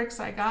fabrics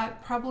I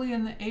got probably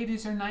in the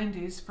 80s or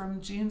 90s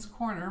from Jean's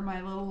Corner,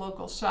 my little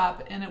local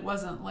shop, and it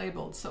wasn't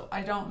labeled, so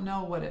I don't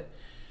know what it.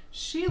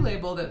 She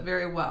labeled it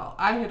very well.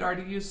 I had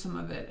already used some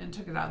of it and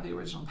took it out of the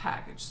original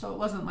package, so it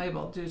wasn't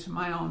labeled due to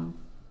my own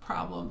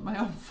problem, my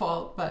own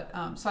fault, but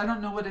so I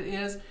don't know what it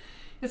is.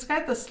 It's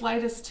got the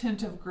slightest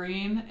tint of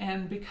green,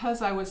 and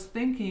because I was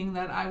thinking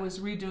that I was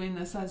redoing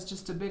this as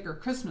just a bigger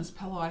Christmas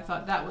pillow, I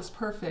thought that was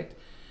perfect.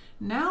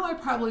 Now I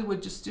probably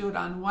would just do it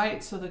on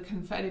white so the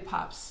confetti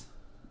pops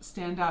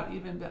stand out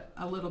even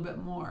a little bit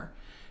more.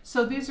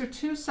 So these are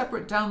 2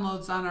 separate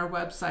downloads on our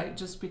website,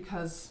 just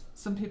because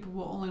some people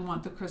will only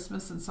want the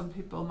Christmas and some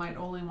people might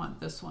only want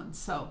this one.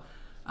 So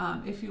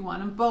if you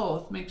want them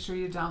both, make sure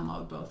you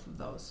download both of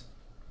those.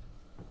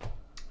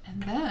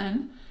 And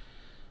then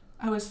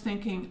I was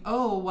thinking,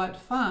 oh, what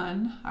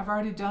fun. I've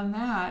already done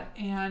that.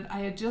 And I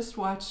had just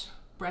watched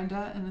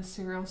Brenda and the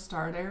Cereal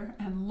Starter,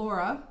 and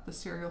Laura, the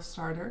Cereal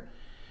Starter,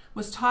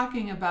 was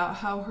talking about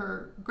how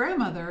her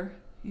grandmother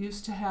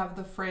used to have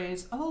the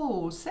phrase,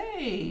 oh,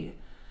 say.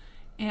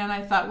 And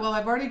I thought, well,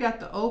 I've already got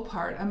the O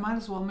part. I might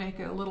as well make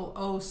it a little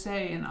oh,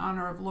 say in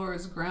honor of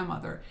Laura's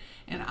grandmother.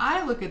 And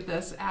I look at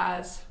this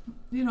as,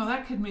 you know,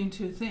 that could mean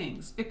 2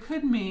 things. It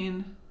could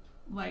mean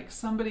like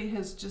somebody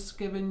has just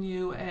given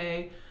you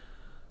a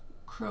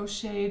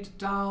crocheted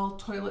doll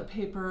toilet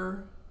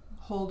paper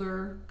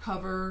holder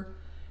cover,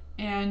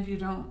 and you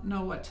don't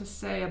know what to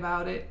say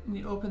about it, and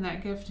you open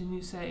that gift and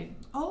you say,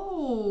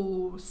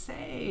 oh,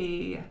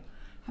 say.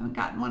 Haven't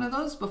gotten one of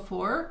those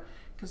before,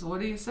 because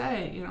what do you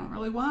say? You don't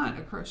really want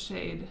a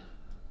crocheted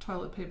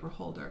toilet paper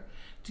holder.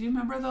 Do you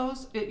remember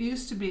those? It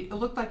used to be, it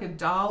looked like a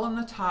doll on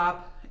the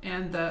top,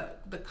 and the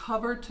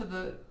cover to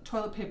the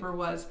toilet paper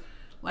was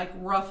like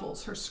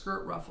ruffles, her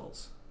skirt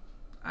ruffles.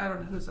 I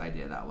don't know whose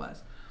idea that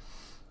was.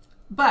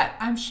 But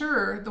I'm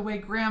sure the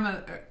way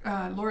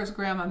Laura's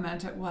grandma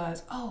meant it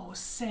was, oh,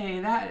 say,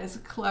 that is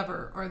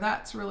clever, or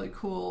that's really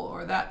cool,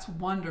 or that's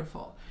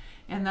wonderful.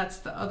 And that's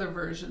the other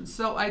version.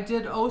 So I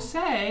did oh,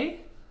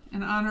 say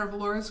in honor of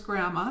Laura's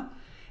grandma,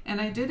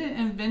 and I did it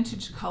in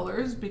vintage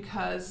colors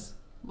because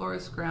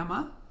Laura's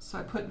grandma. So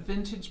I put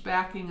vintage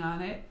backing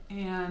on it,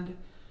 and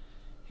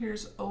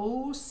here's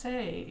oh,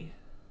 say,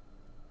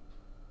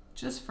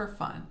 just for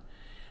fun.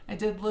 I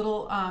did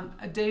little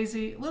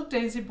little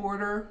daisy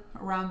border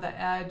around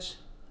the edge.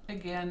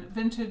 Again,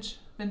 vintage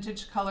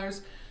colors.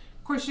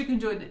 Of course, you can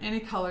do it in any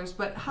colors,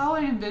 but how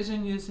I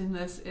envision using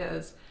this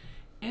is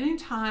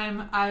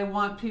anytime I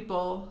want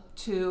people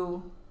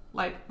to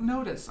like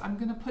notice, I'm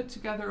going to put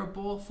together a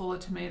bowl full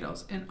of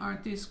tomatoes, and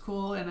aren't these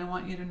cool, and I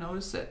want you to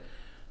notice it.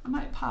 I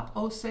might pop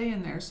oh, say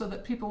in there so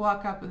that people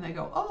walk up and they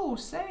go, oh,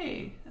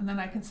 say, and then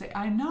I can say,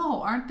 I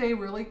know, aren't they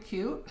really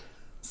cute?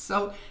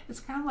 So it's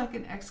kind of like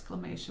an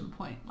exclamation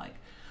point, like,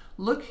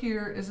 look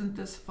here, isn't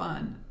this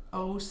fun?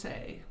 Oh,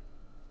 say.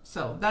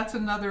 So that's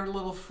another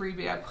little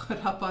freebie I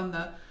put up on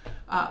the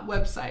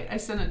website. I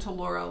sent it to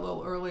Laura a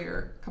little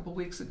earlier, a couple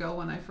weeks ago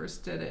when I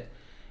first did it.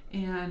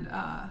 And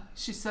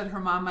she said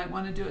her mom might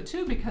want to do it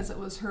too, because it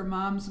was her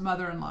mom's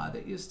mother-in-law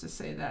that used to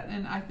say that.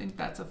 And I think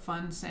that's a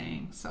fun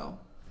saying. So,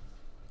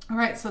 all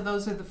right, so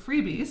those are the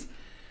freebies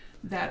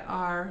that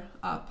are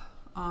up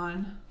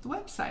on the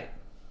website.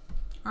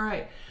 All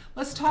right,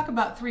 let's talk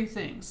about 3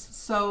 things.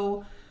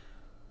 So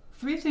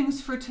 3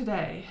 things for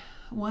today.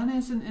 One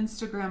is an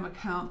Instagram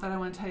account that I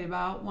want to tell you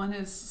about. One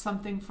is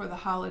something for the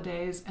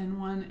holidays, and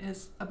one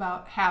is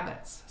about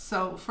habits.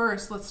 So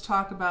first, let's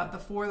talk about the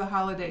for the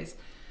holidays.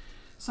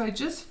 So I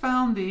just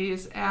found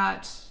these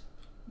at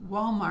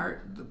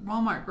Walmart, the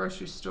Walmart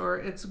grocery store.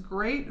 It's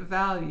great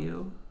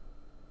value.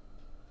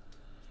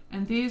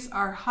 And these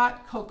are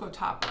hot cocoa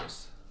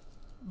toppers.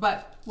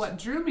 But what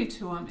drew me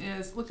to them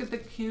is, look at the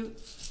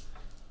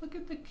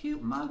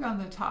cute mug on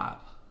the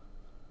top.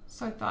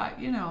 So I thought,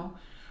 you know,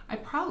 I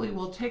probably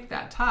will take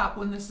that top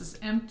when this is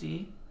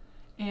empty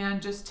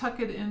and just tuck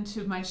it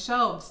into my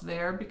shelves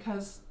there,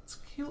 because it's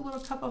a cute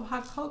little cup of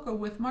hot cocoa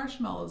with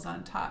marshmallows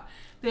on top.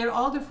 They had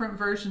all different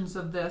versions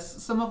of this.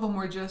 Some of them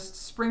were just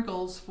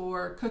sprinkles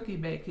for cookie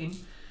baking,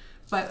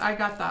 But I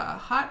got the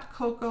hot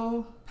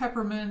cocoa,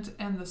 peppermint,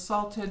 and the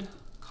salted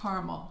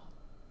caramel.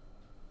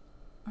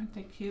 Aren't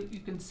they cute? You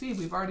can see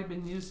we've already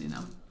been using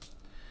them.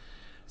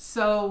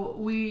 So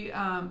we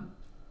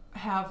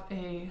have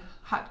a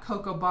hot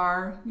cocoa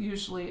bar,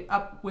 usually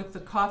up with the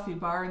coffee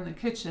bar in the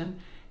kitchen.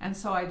 And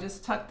so I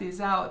just tuck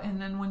these out.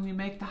 And then when you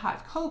make the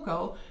hot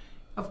cocoa,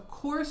 of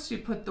course you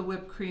put the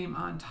whipped cream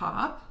on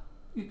top.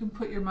 You can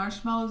put your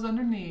marshmallows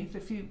underneath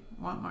if you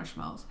want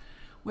marshmallows.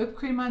 Whipped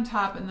cream on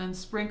top, and then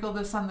sprinkle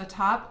this on the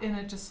top, and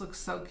it just looks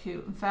so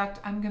cute. In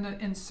fact, I'm gonna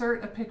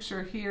insert a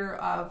picture here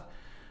of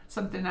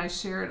something I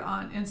shared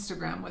on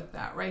Instagram with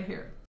that right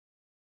here.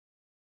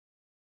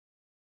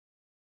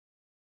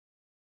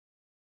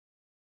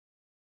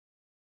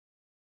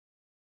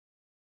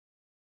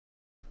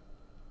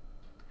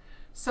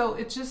 So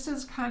it just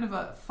is kind of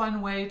a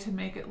fun way to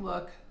make it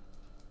look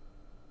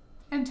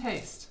and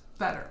taste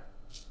better.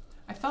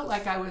 I felt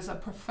like I was a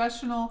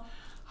professional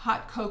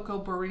hot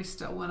cocoa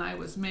barista when I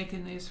was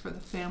making these for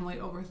the family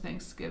over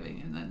Thanksgiving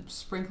and then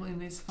sprinkling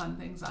these fun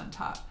things on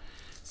top.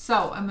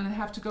 So I'm gonna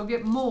have to go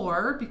get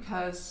more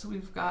because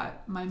we've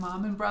got my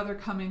mom and brother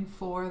coming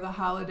for the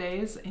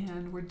holidays,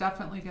 and we're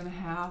definitely gonna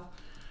have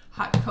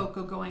hot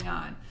cocoa going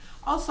on.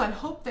 Also, I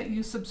hope that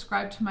you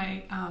subscribe to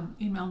my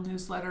email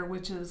newsletter,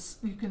 which is,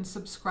 you can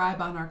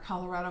subscribe on our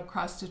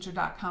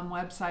ColoradoCrossstitcher.com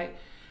website.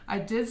 I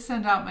did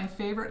send out my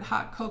favorite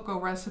hot cocoa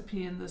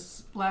recipe in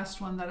this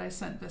last one that I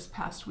sent this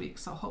past week,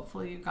 so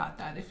hopefully you got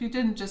that. If you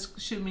didn't,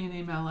 just shoot me an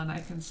email and I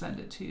can send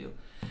it to you.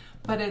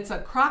 But it's a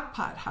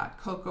Crockpot hot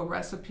cocoa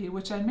recipe,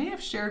 which I may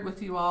have shared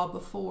with you all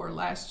before,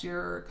 last year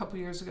or a couple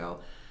years ago.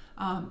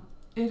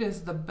 It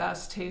is the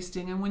best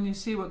tasting, and when you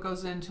see what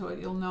goes into it,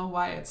 you'll know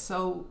why it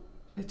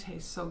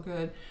tastes so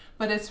good.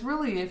 But it's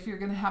really, if you're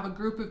gonna have a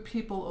group of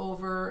people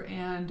over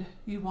and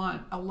you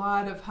want a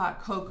lot of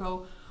hot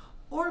cocoa,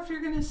 or if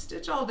you're gonna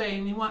stitch all day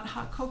and you want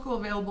hot cocoa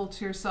available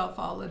to yourself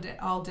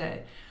all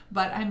day.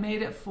 But I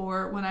made it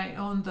for, when I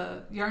owned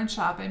the yarn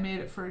shop, I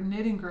made it for a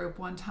knitting group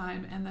one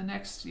time, and the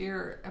next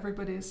year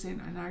everybody is saying,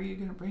 and are you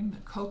gonna bring the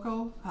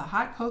cocoa,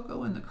 hot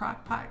cocoa in the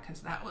crock pot? Because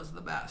that was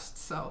the best.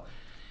 So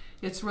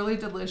it's really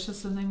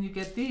delicious, and then you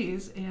get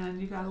these and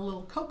you got a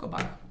little cocoa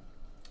bar.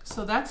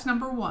 So that's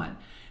number one.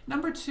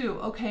 Number two,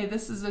 okay,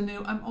 this is a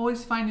new, I'm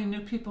always finding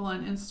new people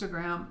on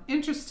Instagram,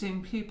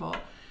 interesting people.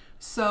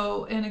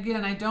 So, and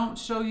again, I don't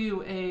show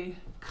you a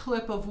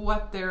clip of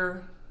what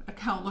their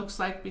account looks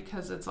like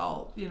because it's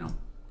all, you know,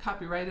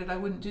 copyrighted. I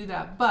wouldn't do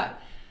that. But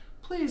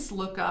please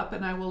look up,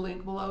 and I will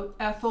link below,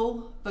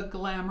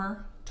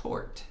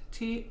 Etheltheglamourtort,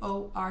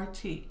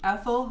 T-O-R-T.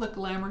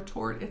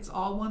 Etheltheglamourtort. It's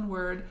all one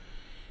word.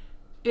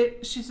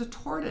 She's a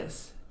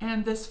tortoise,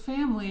 and this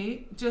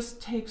family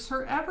just takes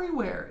her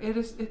everywhere.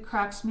 It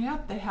cracks me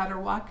up. They had her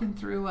walking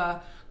through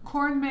a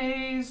corn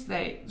maze.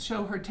 They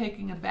show her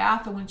taking a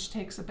bath, and when she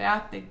takes a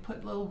bath, they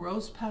put little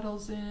rose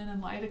petals in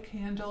and light a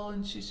candle,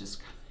 and she's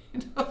just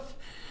kind of,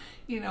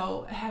 you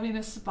know, having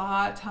a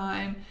spa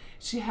time.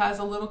 She has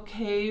a little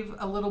cave,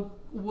 a little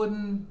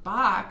wooden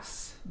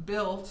box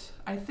built,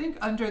 I think,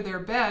 under their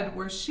bed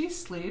where she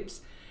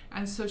sleeps.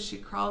 And so she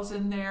crawls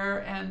in there,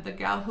 and the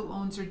gal who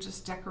owns her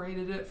just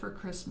decorated it for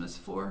Christmas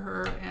for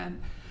her.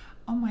 And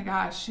oh my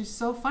gosh, she's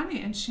so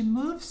funny, and she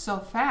moves so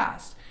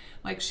fast.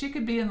 Like, she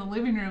could be in the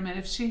living room, and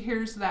if she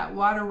hears that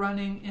water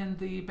running in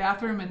the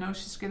bathroom and knows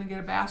she's gonna get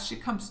a bath, she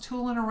comes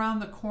tooling around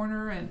the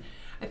corner. And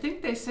I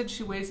think they said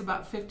she weighs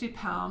about 50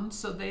 pounds,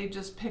 so they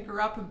just pick her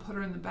up and put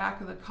her in the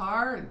back of the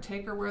car and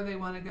take her where they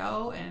wanna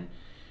go, and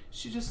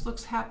she just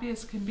looks happy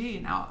as can be.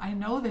 Now, I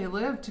know they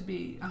live to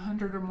be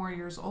 100 or more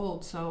years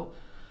old, so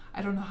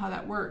I don't know how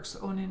that works,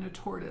 owning a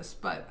tortoise,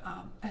 but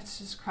it's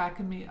just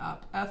cracking me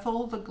up.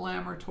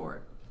 Etheltheglamourtort.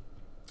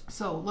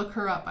 So look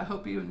her up. I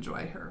hope you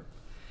enjoy her.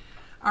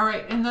 All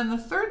right, and then the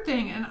third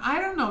thing, and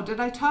I don't know, did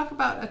I talk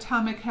about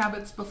Atomic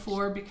Habits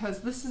before? Because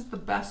this is the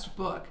best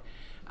book.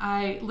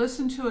 I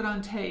listened to it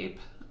on tape,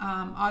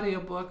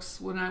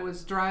 audiobooks, when I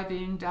was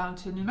driving down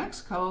to New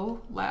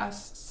Mexico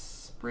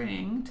last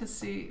spring to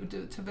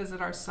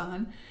visit our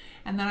son,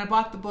 and then I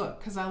bought the book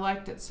because I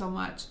liked it so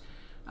much.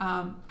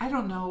 I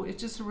don't know, it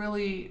just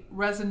really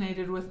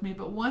resonated with me.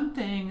 But one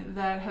thing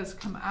that has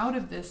come out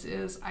of this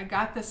is I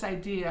got this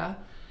idea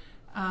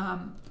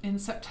in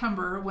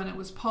September, when it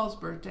was Paul's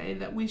birthday,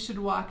 that we should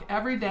walk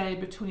every day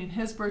between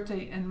his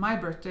birthday and my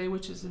birthday,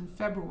 which is in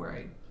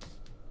February.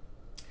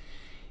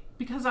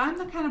 Because I'm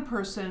the kind of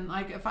person,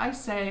 like, if I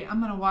say I'm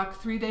going to walk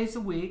 3 days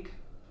a week,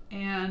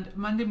 and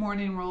Monday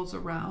morning rolls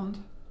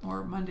around,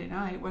 or Monday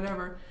night,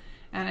 whatever,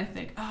 and I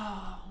think,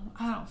 oh,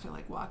 I don't feel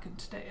like walking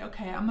today.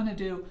 Okay, I'm going to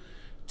do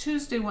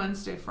Tuesday,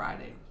 Wednesday,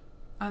 Friday.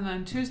 And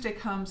then Tuesday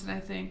comes and I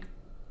think,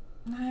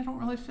 I don't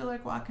really feel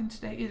like walking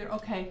today either.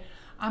 Okay,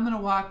 I'm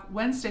gonna walk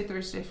Wednesday,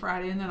 Thursday,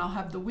 Friday, and then I'll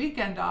have the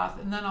weekend off,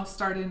 and then I'll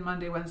start in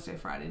Monday, Wednesday,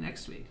 Friday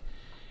next week.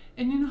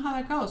 And you know how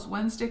that goes.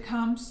 Wednesday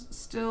comes,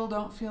 still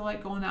don't feel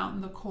like going out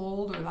in the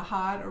cold or the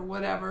hot or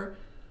whatever.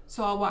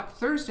 So I'll walk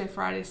Thursday,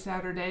 Friday,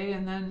 Saturday,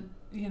 and then,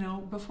 you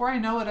know, before I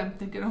know it, I'm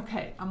thinking,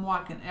 okay, I'm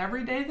walking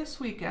every day this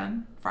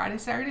weekend, Friday,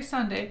 Saturday,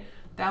 Sunday.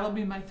 That'll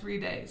be my 3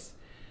 days.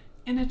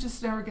 and it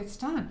just never gets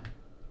done.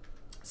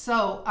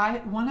 So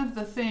one of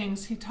the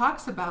things he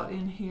talks about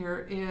in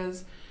here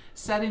is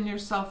setting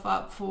yourself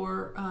up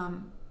for,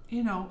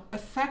 you know,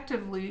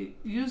 effectively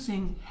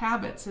using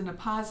habits in a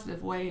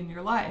positive way in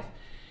your life.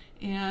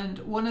 And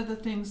one of the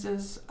things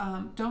is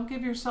don't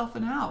give yourself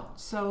an out.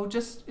 So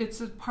just,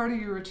 it's a part of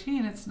your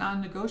routine. It's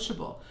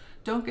non-negotiable.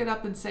 Don't get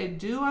up and say,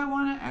 do I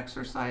want to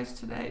exercise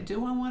today?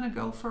 Do I want to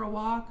go for a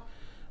walk?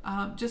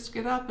 Just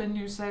get up and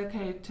you say,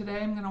 okay,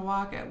 today I'm going to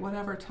walk at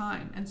whatever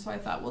time. And so I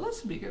thought, well,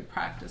 this would be good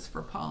practice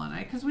for Paul and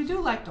I, because we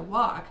do like to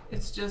walk.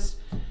 It's just,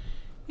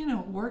 you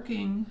know,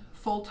 working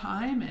full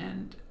time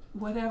and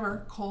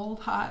whatever,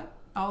 cold, hot,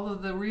 all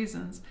of the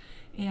reasons.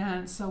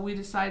 And so we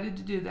decided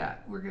to do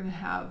that. We're going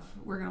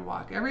to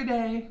walk every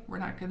day. We're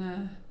not going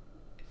to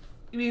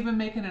even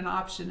make it an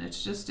option. It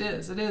just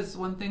is. It is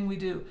one thing we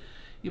do.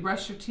 You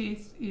brush your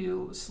teeth,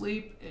 you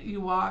sleep,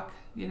 you walk,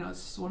 you know,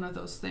 it's just one of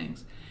those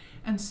things.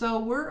 And so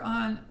we're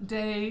on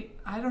day,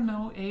 I don't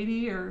know,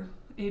 80 or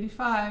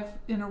 85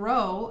 in a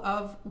row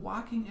of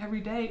walking every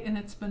day, and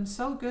it's been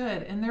so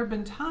good. And there have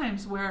been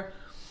times where,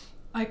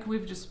 like,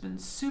 we've just been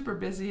super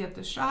busy at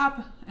the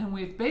shop, and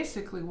we've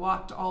basically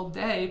walked all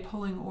day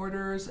pulling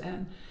orders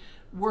and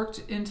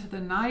worked into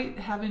the night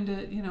having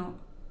to, you know,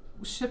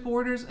 ship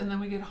orders, and then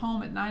we get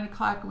home at 9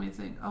 o'clock and we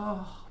think,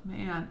 oh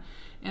man.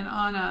 And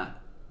on a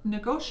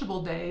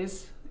negotiable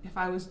days, if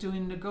I was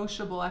doing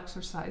negotiable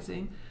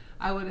exercising,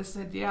 I would have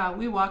said, yeah,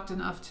 we walked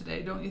enough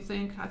today, don't you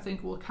think? I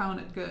think we'll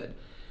count it good.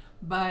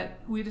 But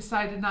we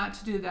decided not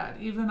to do that.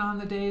 Even on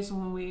the days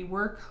when we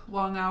work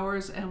long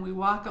hours and we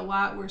walk a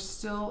lot, we're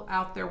still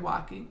out there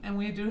walking. And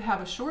we do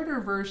have a shorter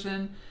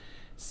version.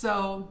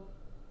 So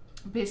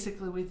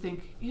basically we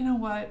think, you know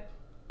what?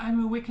 I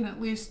mean, we can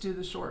at least do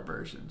the short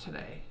version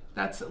today.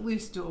 That's at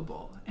least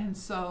doable. And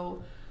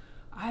so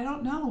I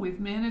don't know, we've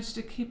managed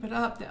to keep it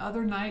up. The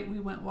other night we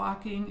went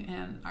walking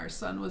and our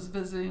son was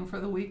visiting for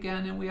the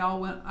weekend, and we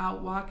all went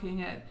out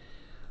walking at,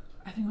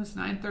 I think it was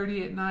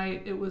 9:30 at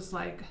night. It was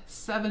like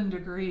 7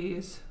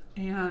 degrees,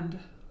 and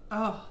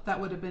oh,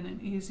 that would have been an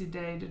easy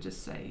day to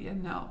just say, yeah,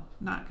 no,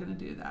 not gonna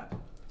do that.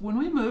 When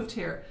we moved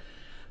here,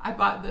 I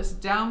bought this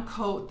down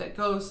coat that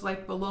goes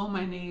like below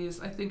my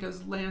knees. I think it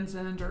was Land's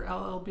End or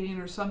LL Bean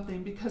or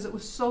something, because it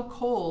was so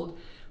cold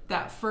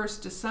that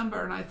first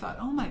December, and I thought,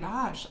 oh my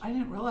gosh, I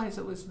didn't realize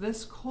it was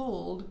this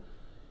cold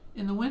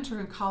in the winter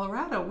in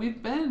Colorado.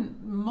 We've been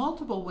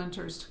multiple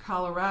winters to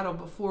Colorado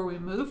before we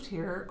moved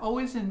here,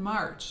 always in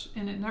March,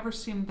 and it never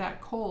seemed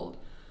that cold.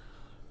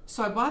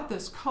 So I bought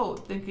this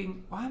coat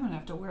thinking, well, I'm gonna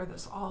have to wear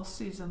this all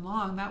season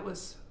long. That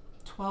was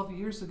 12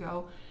 years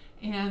ago.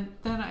 And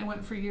then I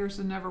went for years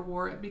and never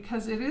wore it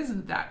because it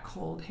isn't that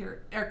cold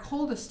here. Our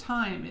coldest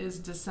time is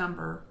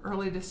December,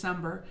 early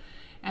December.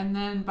 And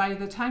then by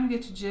the time you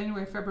get to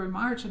January, February,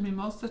 March, I mean,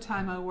 most of the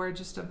time I wear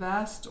just a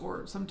vest,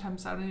 or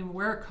sometimes I don't even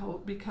wear a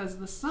coat because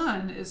the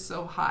sun is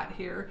so hot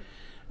here.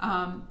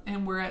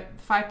 And we're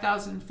at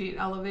 5,000 feet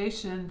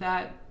elevation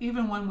that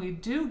even when we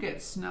do get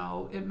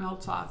snow, it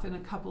melts off in a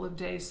couple of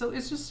days. So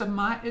it's just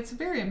it's a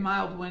very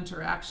mild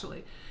winter,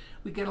 actually.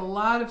 We get a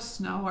lot of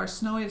snow. Our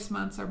snowiest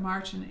months are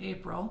March and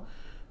April.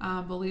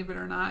 Believe it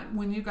or not.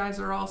 When you guys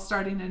are all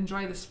starting to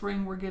enjoy the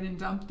spring, we're getting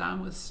dumped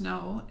on with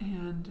snow.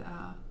 And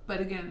but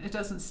again, it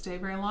doesn't stay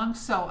very long.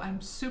 So I'm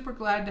super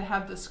glad to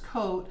have this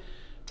coat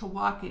to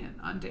walk in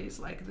on days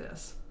like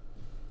this.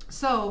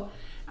 So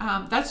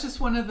that's just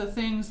one of the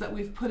things that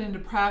we've put into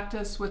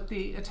practice with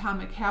the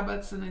Atomic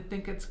Habits, and I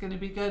think it's going to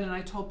be good. And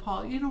I told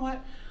Paul, you know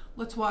what?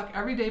 Let's walk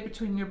every day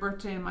between your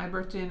birthday and my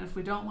birthday, and if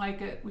we don't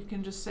like it, we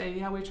can just say,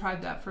 yeah, we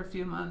tried that for a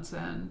few months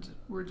and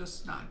we're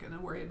just not going to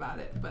worry about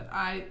it. But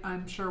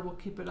I'm sure we'll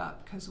keep it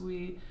up because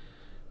we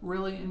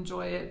really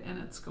enjoy it and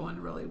it's going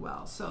really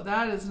well. So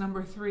that is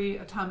number 3,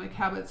 Atomic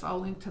Habits. I'll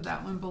link to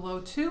that one below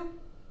too.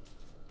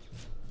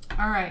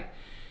 All right,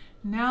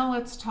 now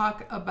let's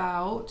talk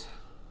about,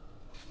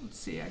 let's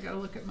see, I got to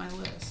look at my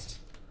list.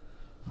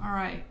 All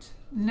right,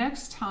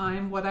 next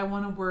time what I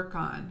want to work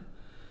on.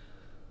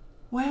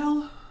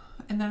 Well,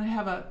 and then I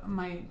have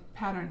my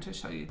pattern to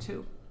show you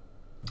too.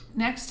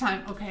 Next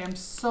time, okay, I'm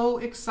so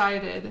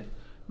excited.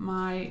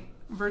 My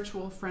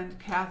virtual friend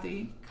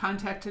Kathy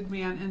contacted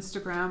me on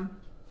Instagram.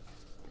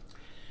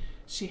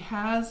 She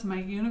has my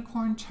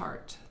unicorn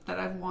chart that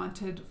I've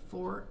wanted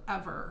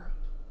forever.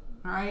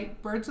 All right,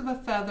 Birds of a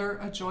Feather,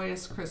 A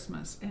Joyous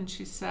Christmas. And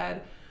she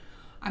said,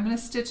 I'm going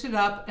to stitch it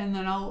up and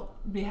then I'll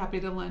be happy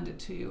to lend it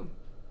to you.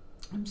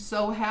 I'm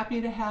so happy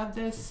to have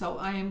this, so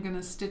I am going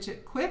to stitch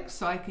it quick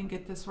so I can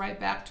get this right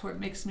back to her. It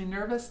makes me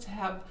nervous to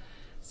have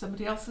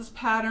somebody else's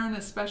pattern,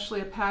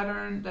 especially a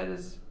pattern that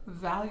is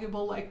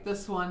valuable like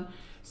this one.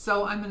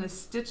 So I'm going to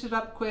stitch it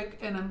up quick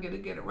and I'm going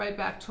to get it right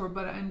back to her,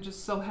 but I'm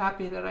just so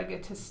happy that I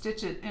get to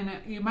stitch it. And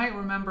you might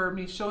remember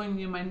me showing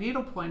you my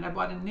needlepoint. I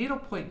bought a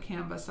needlepoint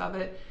canvas of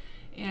it,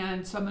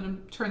 and so I'm going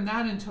to turn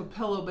that into a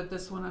pillow, but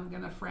this one I'm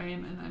going to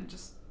frame, and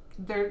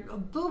they're a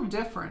little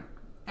different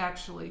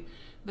actually.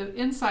 The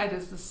inside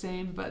is the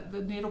same, but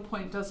the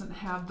needlepoint doesn't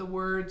have the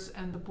words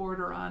and the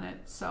border on it.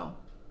 So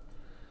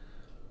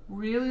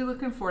Really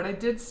looking forward. I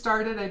did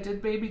start it. I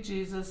did Baby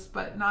Jesus,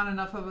 but not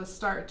enough of a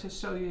start to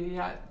show you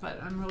yet.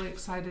 But I'm really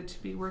excited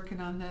to be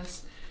working on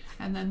this.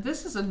 And then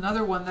this is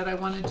another one that I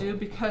want to do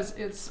because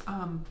it's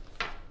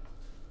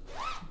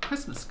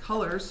Christmas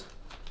colors.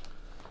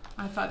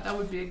 I thought that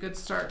would be a good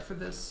start for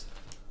this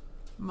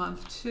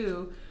month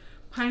too.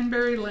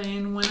 Pineberry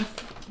Lane,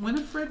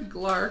 Winifred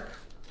Glark.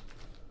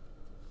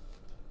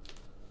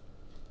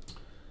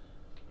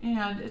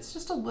 And it's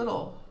just a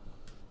little.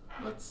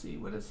 Let's see,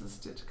 what is the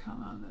stitch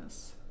count on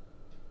this?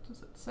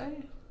 Does it say?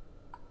 It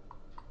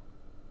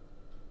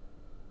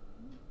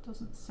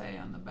doesn't say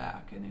on the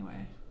back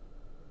anyway.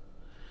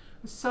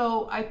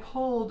 So I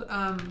pulled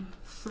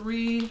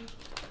 3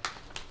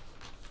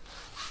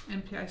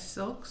 MPI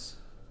silks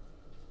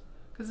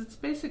because it's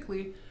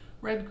basically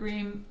red,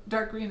 green,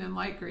 dark green, and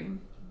light green.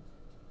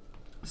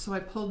 So I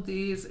pulled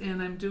these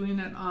and I'm doing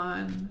it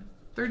on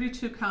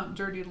 32 count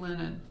dirty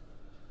linen.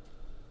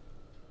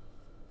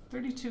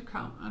 32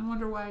 count. I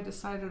wonder why I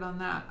decided on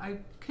that. I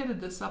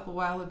kitted this up a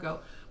while ago,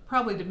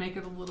 probably to make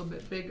it a little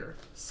bit bigger.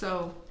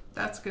 So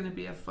that's going to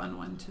be a fun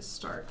one to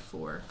start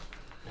for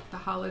the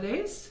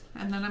holidays.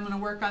 And then I'm going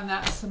to work on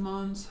that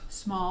Simone's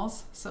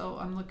Smalls. So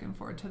I'm looking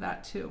forward to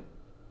that too.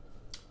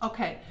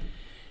 Okay,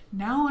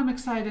 now I'm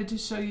excited to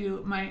show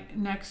you my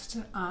next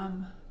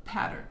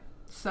pattern.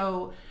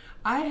 So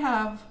I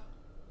have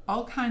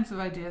all kinds of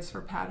ideas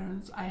for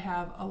patterns. I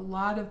have a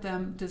lot of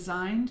them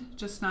designed,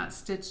 just not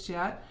stitched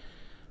yet.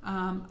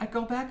 I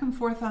go back and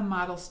forth on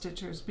model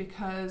stitchers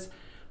because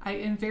I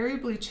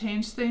invariably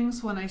change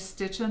things when I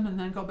stitch them and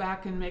then go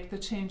back and make the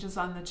changes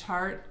on the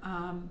chart.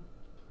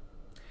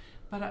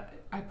 But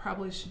I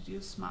probably should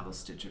use model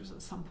stitchers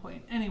at some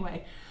point.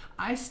 Anyway,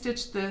 I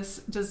stitched this,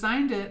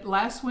 designed it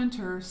last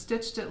winter,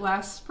 stitched it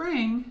last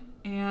spring,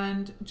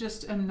 and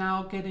just am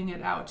now getting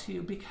it out to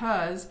you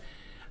because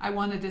I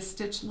wanted to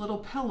stitch little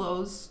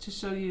pillows to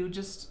show you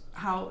just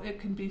how it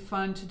can be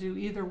fun to do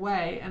either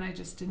way, and I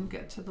just didn't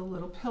get to the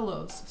little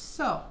pillows.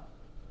 So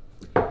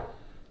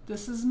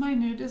this is my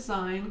new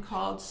design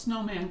called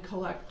Snowman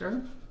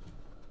Collector.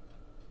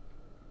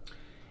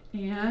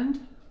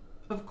 And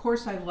of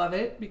course I love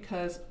it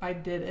because I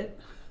did it,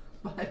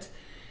 but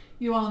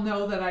you all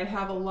know that I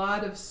have a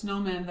lot of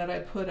snowmen that I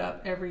put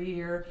up every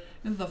year.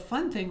 And the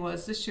fun thing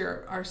was this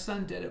year our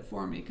son did it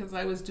for me because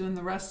I was doing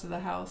the rest of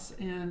the house.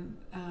 And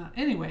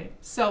anyway,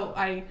 so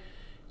I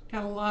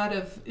got a lot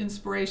of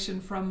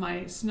inspiration from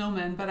my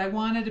snowmen, but I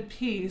wanted a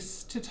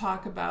piece to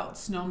talk about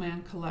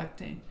snowman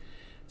collecting.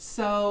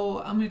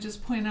 So I'm going to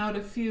just point out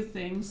a few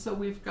things. So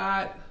we've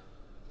got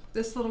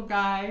this little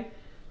guy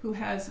who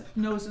has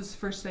noses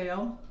for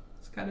sale.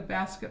 It's got a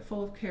basket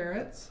full of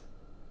carrots.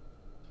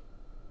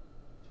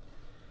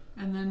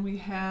 And then we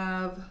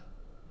have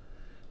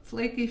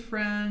Flaky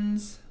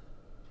Friends,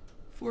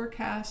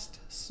 Forecast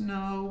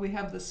Snow. We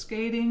have the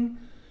skating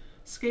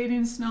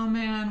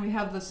snowman. We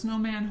have the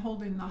snowman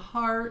holding the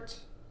heart.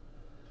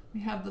 We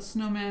have the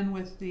snowman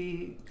with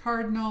the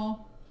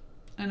cardinal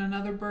and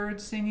another bird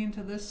singing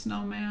to this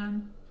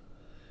snowman.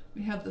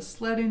 We have the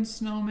sledding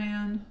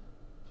snowman,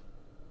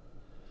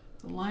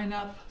 the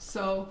lineup.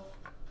 So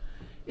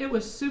it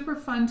was super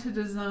fun to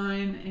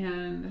design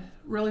and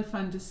really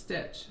fun to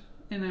stitch.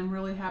 And I'm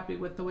really happy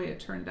with the way it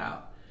turned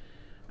out.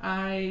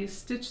 I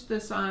stitched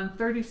this on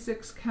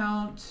 36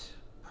 count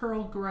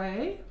pearl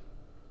gray.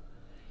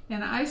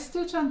 And I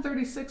stitch on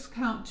 36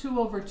 count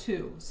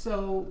 2/2.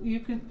 So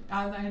you can,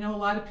 I know a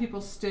lot of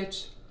people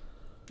stitch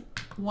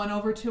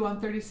 1/2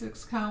 on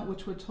 36 count,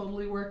 which would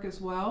totally work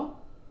as well.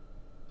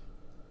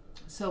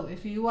 So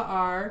if you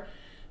are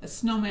a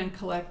snowman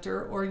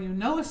collector or you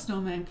know a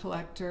snowman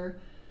collector,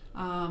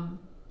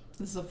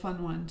 this is a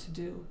fun one to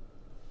do.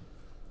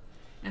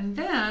 And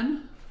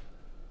then,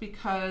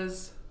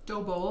 because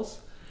dough bowls,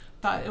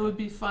 thought it would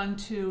be fun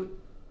to,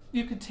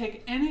 you could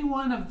take any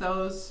one of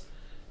those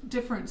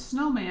different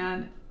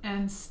snowman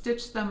and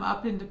stitch them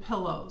up into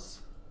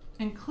pillows,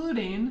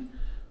 including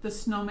the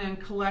snowman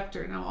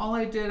collector. Now all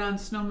I did on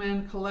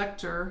snowman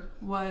collector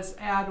was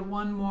add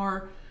one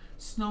more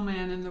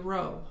snowman in the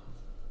row.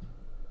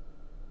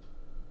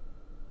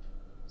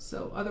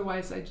 So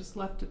otherwise I just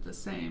left it the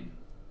same.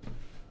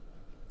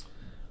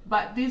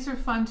 But these are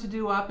fun to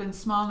do up in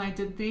small, and I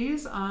did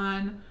these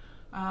on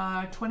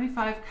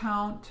 25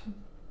 count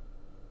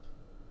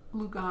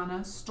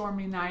Lugana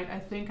Stormy Night. I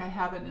think I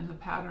have it in the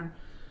pattern.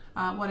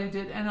 What I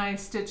did, and I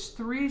stitched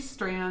 3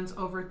 strands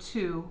over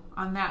 2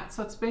 on that.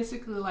 So it's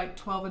basically like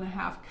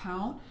 12.5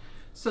 count,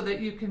 so that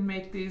you can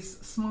make these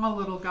small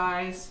little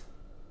guys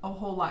a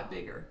whole lot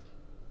bigger.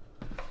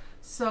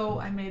 So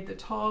I made the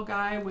tall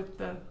guy with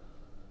the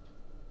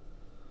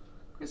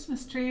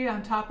Christmas tree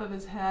on top of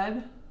his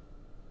head.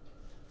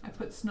 I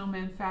put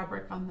snowman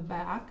fabric on the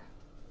back.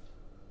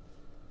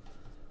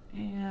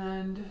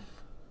 And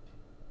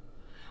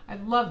I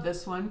love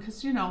this one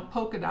because, you know,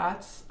 polka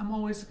dots. I'm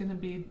always going to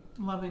be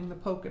loving the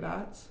polka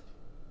dots.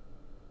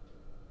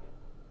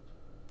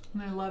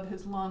 And I love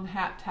his long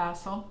hat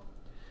tassel.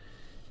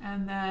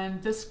 And then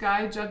this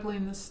guy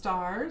juggling the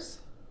stars.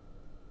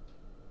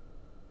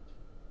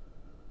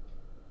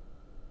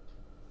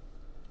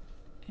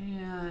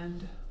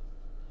 and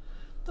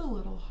the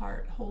little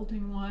heart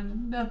holding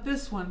one. Now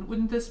this one,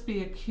 wouldn't this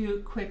be a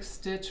cute quick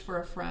stitch for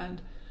a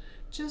friend?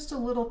 Just a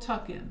little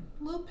tuck in,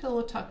 a little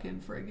pillow tuck in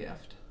for a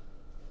gift.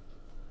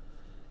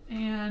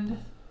 And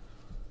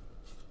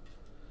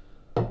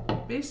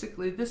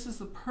basically this is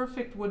the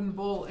perfect wooden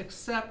bowl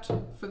except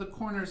for the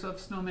corners of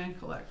Snowman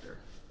Collector.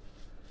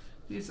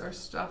 These are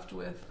stuffed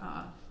with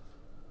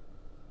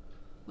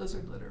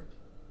lizard litter,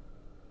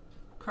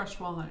 crushed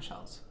walnut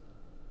shells.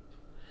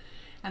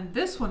 And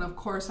this one, of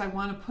course, I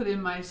want to put in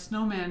my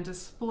snowman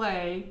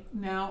display.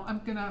 Now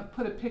I'm going to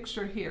put a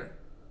picture here.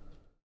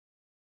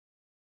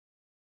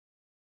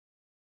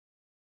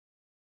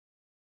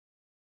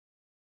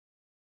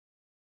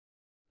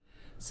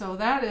 So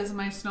that is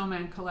my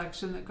snowman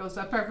collection that goes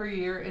up every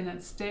year, and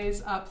it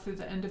stays up through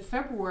the end of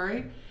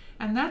February.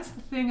 And that's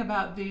the thing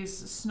about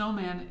these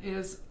snowmen,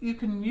 is you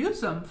can use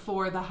them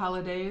for the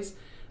holidays,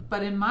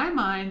 but in my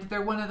mind,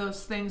 they're one of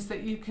those things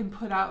that you can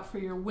put out for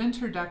your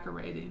winter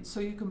decorating.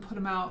 So you can put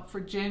them out for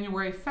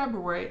January,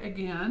 February,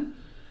 again,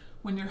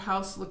 when your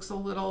house looks a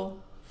little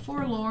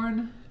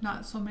forlorn,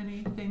 not so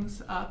many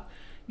things up,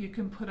 you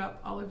can put up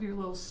all of your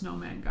little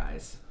snowman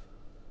guys.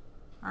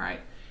 All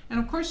right, and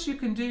of course you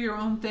can do your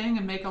own thing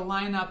and make a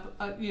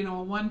lineup, you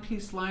know, a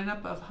one-piece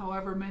lineup of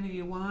however many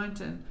you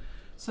want, and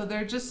so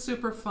they're just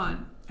super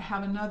fun. I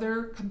have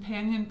another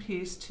companion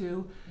piece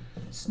to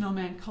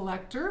Snowman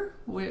Collector,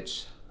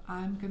 which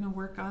I'm going to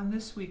work on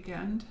this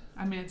weekend.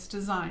 I mean, it's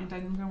designed.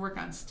 I'm going to work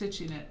on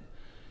stitching it.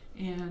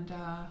 And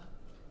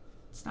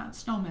it's not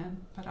snowman,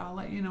 but I'll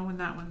let you know when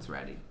that one's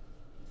ready.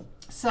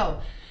 So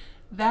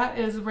that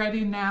is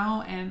ready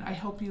now, and I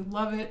hope you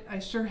love it. I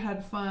sure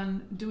had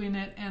fun doing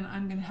it, and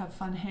I'm going to have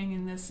fun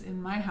hanging this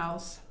in my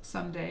house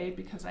someday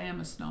because I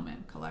am a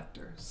snowman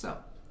collector. So,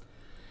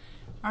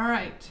 all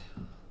right.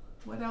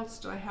 What else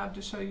do I have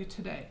to show you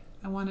today?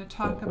 I want to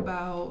talk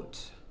about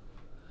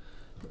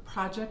the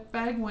project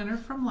bag winner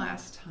from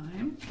last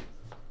time.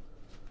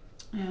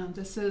 And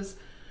this is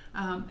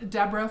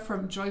Deborah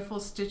from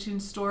Joyful Stitching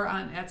Store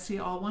on Etsy,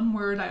 all one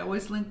word. I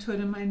always link to it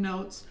in my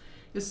notes.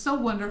 Is so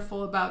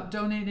wonderful about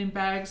donating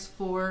bags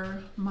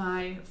for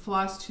my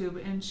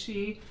Flosstube, and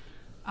she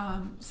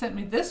sent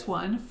me this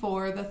one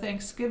for the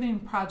Thanksgiving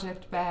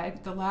project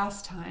bag the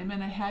last time,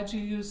 and I had you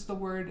use the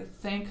word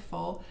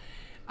thankful.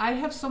 I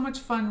have so much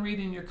fun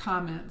reading your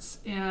comments,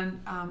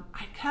 and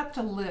I kept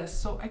a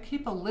list, so I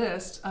keep a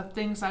list of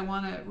things I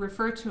want to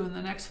refer to in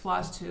the next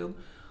Flosstube,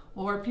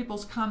 or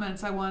people's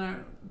comments I want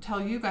to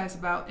tell you guys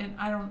about, and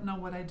I don't know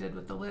what I did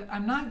with the list.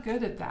 I'm not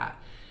good at that.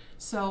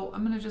 So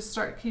I'm going to just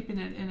start keeping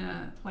it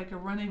in like a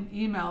running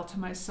email to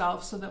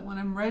myself so that when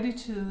I'm ready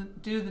to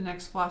do the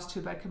next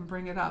Flosstube, I can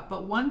bring it up.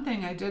 But one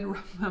thing I did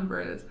remember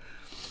is,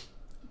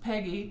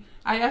 Peggy,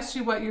 I asked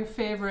you what your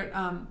favorite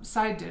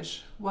side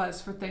dish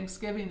was for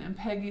Thanksgiving, and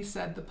Peggy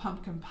said the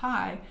pumpkin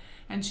pie.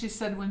 And she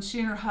said when she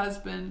and her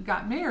husband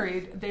got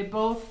married, they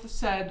both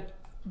said,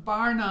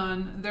 bar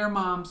none, their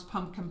mom's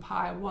pumpkin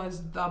pie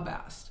was the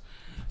best.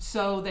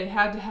 So they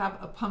had to have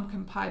a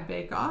pumpkin pie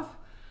bake-off.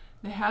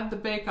 They had the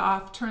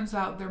bake-off. Turns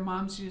out their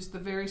moms used the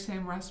very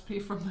same recipe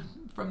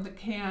from the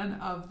can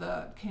of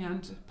the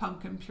canned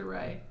pumpkin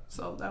puree.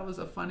 So that was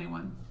a funny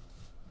one.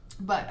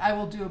 But I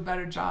will do a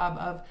better job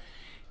of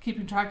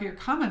keeping track of your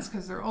comments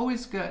because they're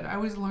always good. I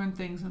always learn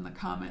things in the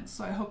comments,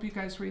 so I hope you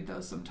guys read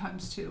those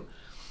sometimes too.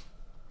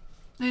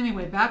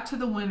 Anyway, back to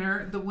the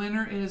winner. The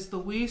winner is the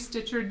Wee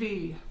Stitcher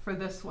D for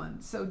this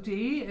one. So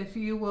D, if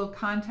you will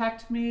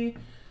contact me,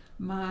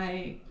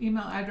 my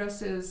email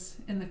address is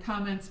in the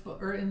comments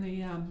or in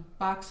the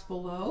box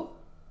below,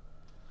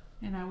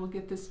 and I will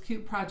get this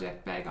cute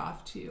project bag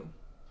off to you.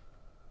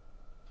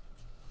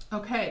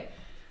 Okay,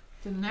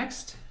 the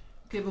next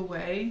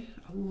giveaway,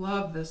 I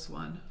love this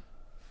one,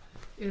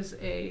 is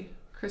a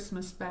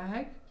Christmas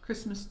bag,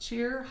 Christmas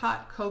cheer,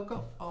 hot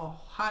cocoa. Oh,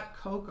 hot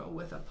cocoa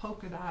with a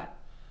polka dot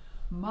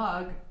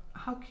mug.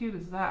 How cute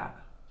is that?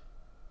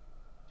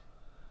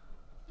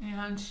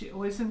 And she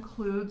always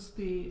includes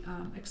the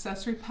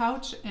accessory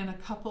pouch and a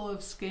couple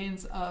of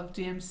skeins of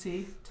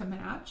DMC to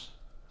match.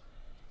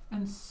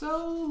 And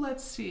so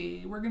let's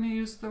see, we're going to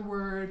use the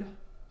word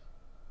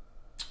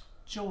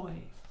joy.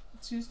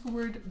 Let's use the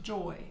word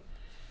joy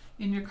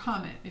in your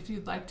comment if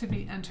you'd like to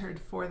be entered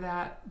for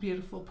that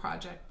beautiful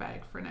project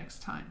bag for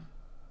next time.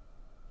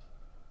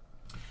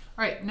 All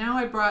right, now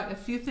I brought a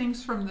few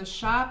things from the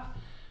shop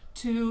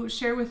to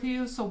share with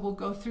you, so we'll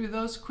go through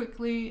those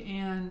quickly,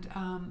 and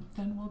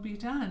then we'll be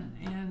done.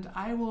 And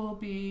I will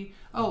be,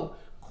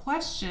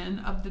 question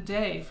of the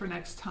day for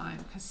next time,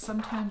 because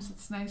sometimes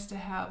it's nice to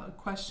have a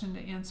question to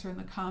answer in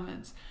the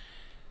comments.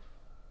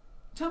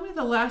 Tell me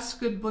the last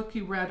good book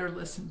you read or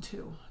listened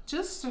to.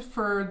 Just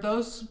for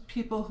those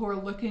people who are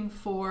looking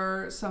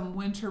for some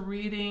winter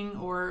reading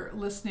or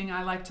listening,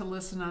 I like to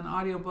listen on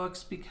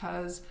audiobooks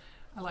because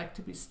I like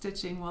to be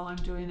stitching while I'm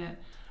doing it.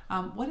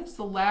 What is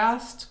the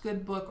last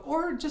good book,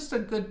 or just a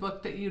good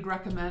book that you'd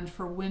recommend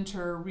for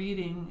winter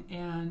reading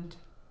and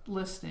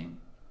listening?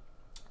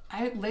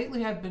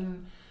 Lately I've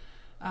been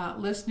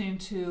listening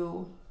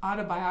to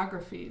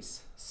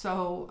autobiographies.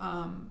 So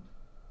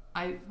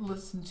I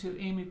listen to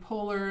Amy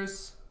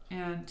Poehler's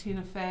and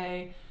Tina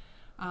Fey,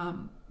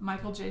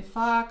 Michael J.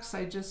 Fox.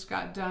 I just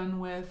got done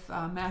with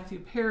Matthew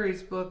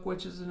Perry's book,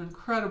 which is an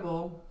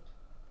incredible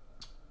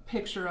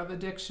picture of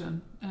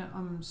addiction.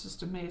 It's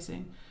just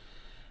amazing.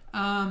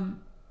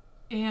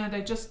 And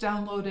I just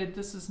downloaded,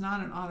 this is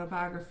not an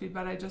autobiography,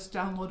 but I just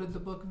downloaded the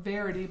book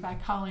Verity by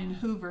Colleen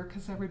Hoover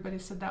because everybody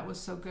said that was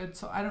so good.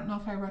 So I don't know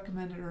if I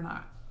recommend it or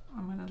not.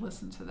 I'm going to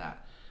listen to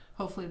that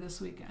hopefully this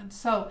weekend.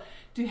 So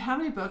do you have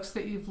any books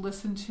that you've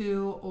listened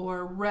to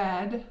or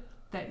read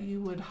that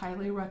you would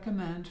highly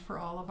recommend for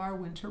all of our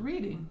winter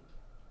reading?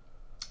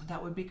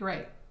 That would be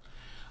great.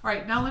 All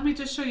right, now let me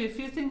just show you a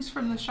few things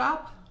from the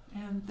shop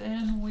and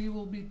then we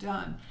will be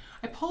done.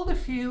 I pulled a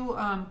few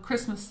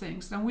Christmas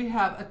things. Now we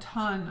have a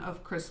ton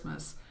of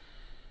Christmas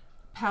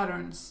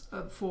patterns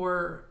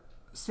for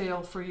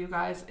sale for you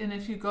guys. And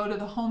if you go to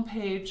the home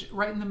page,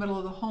 right in the middle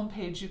of the home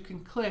page, you can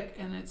click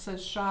and it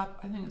says shop,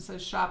 I think it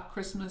says shop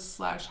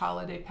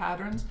Christmas/holiday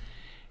patterns.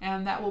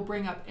 And that will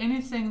bring up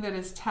anything that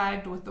is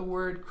tagged with the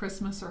word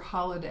Christmas or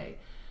holiday.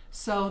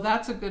 So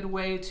that's a good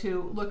way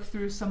to look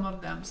through some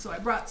of them. So I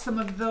brought some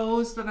of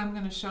those that I'm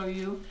going to show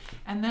you.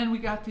 And then we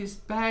got these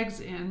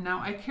bags in.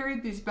 Now I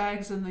carried these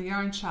bags in the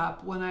yarn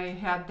shop when I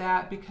had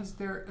that because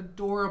they're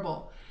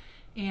adorable.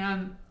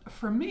 And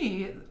for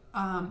me,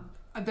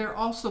 they're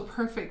also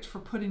perfect for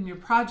putting your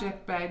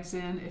project bags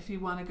in if you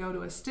want to go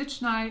to a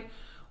stitch night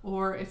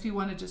or if you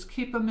want to just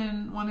keep them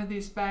in one of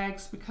these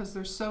bags because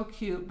they're so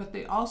cute, but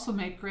they also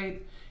make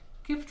great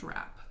gift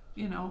wrap.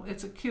 You know,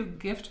 it's a cute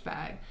gift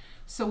bag.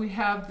 So we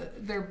have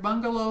their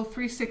Bungalow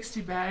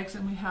 360 bags,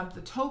 and we have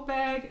the tote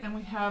bag, and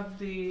we have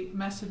the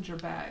messenger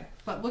bag.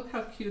 But look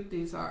how cute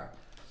these are.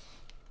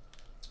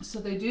 So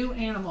they do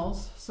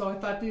animals. So I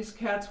thought these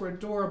cats were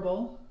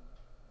adorable.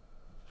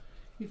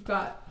 You've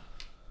got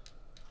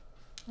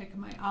like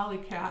my Ollie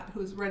cat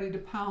who's ready to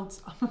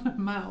pounce on a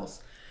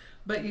mouse.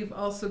 But you've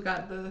also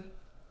got the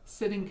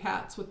sitting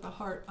cats with the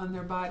heart on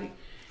their body.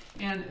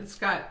 And it's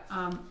got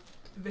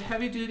the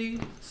heavy duty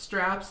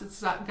straps.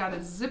 It's got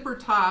a zipper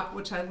top,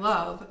 which I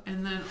love,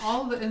 and then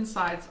all the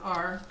insides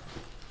are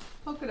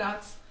polka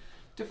dots,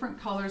 different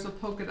colors of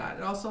polka dot.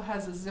 It also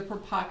has a zipper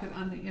pocket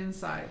on the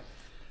inside.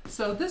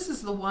 So this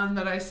is the one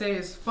that I say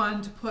is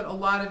fun to put a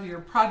lot of your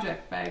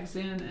project bags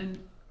in and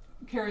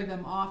carry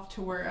them off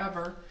to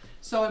wherever.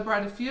 So I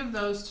brought a few of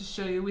those to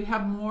show you. We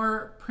have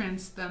more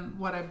prints than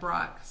what I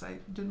brought because I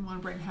didn't want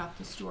to bring half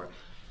the store.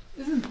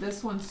 Isn't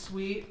this one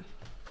sweet?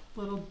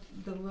 The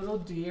little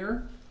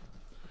deer.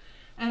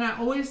 And I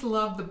always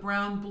love the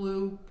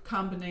brown-blue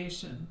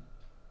combination.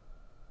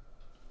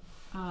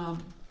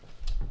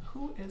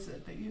 Who is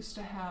it that used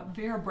to have,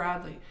 Vera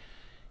Bradley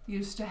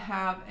used to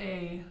have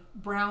a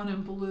brown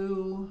and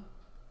blue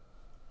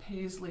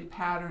paisley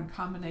pattern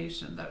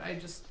combination that I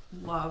just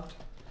loved.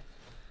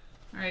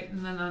 All right,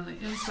 and then on the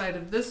inside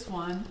of this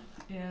one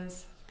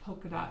is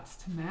polka dots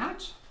to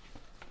match.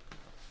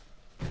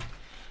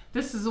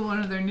 This is one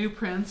of their new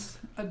prints,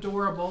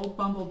 adorable,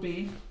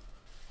 Bumblebee.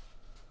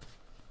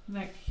 Isn't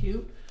that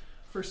cute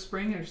for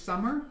spring or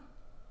summer?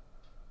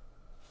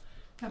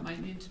 That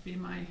might need to be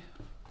my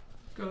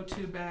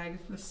go-to bag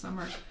this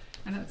summer.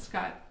 And it's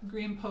got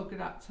green polka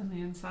dots on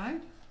the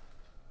inside.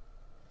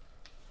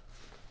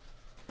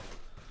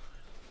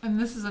 And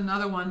this is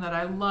another one that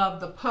I love,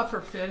 the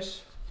puffer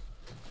fish.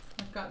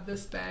 I've got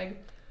this bag.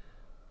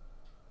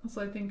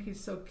 So I think he's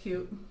so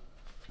cute.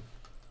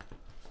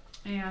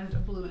 And a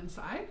blue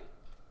inside.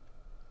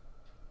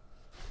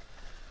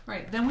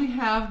 Right, then we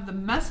have the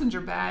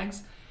messenger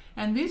bags.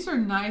 And these are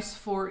nice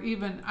for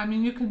even, I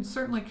mean, you can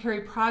certainly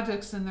carry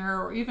projects in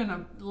there or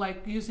even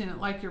like using it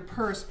like your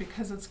purse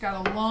because it's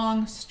got a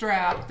long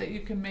strap that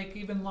you can make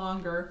even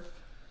longer.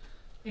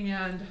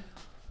 And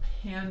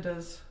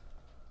pandas.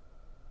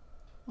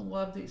 I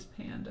love these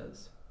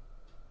pandas.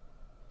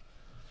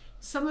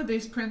 Some of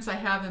these prints I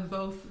have in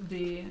both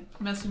the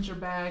messenger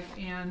bag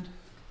and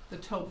the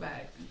tote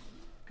bag.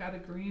 Got a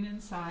green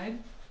inside.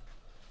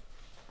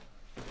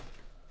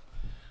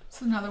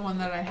 It's another one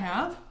that I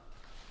have.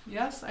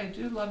 Yes, I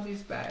do love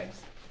these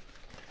bags.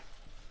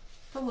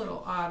 The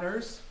little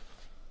otters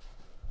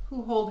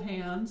who hold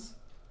hands.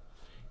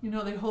 You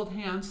know, they hold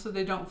hands so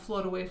they don't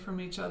float away from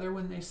each other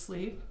when they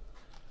sleep.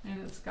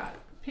 And it's got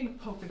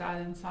pink polka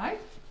dot inside.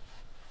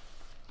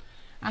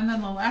 And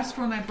then the last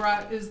one I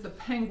brought is the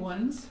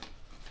penguins.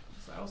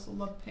 I also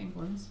love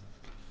penguins.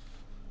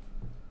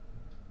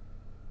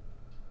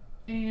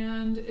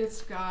 And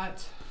it's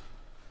got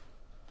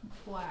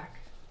black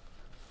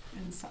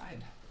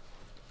inside.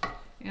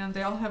 And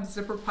they all have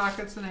zipper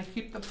pockets, and I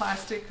keep the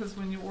plastic because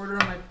when you order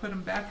them, I put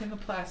them back in the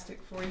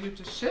plastic for you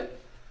to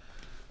ship.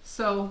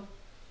 So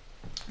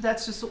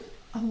that's just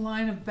a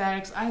line of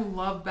bags. I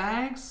love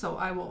bags, so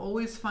I will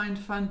always find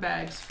fun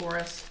bags for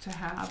us to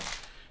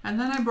have. And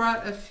then I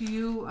brought a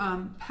few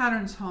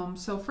patterns home.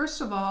 So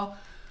first of all,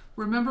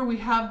 remember we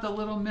have the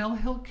little Mill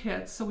Hill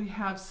kits. So we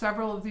have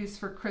several of these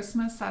for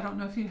Christmas. I don't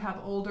know if you have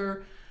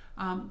older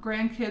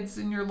grandkids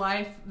in your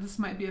life. This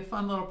might be a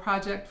fun little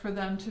project for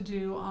them to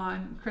do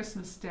on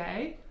Christmas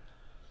Day.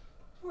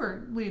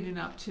 we're leading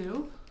up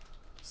to.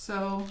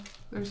 So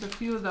there's a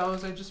few of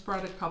those. I just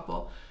brought a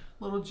couple.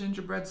 Little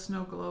gingerbread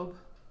snow globe.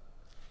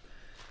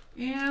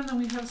 And then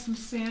we have some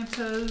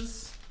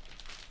Santas.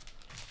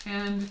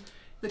 And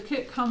the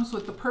kit comes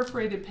with the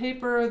perforated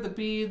paper, the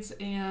beads,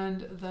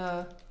 and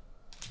the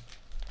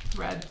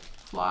red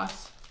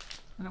floss,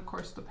 and of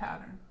course the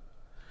pattern.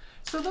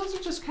 So those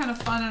are just kind of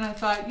fun, and I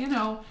thought, you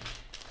know,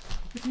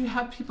 if you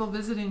have people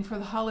visiting for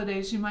the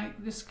holidays, you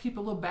might just keep a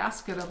little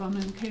basket of them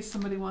in case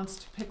somebody wants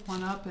to pick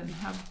one up and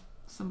have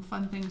some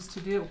fun things to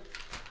do.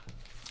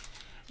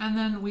 And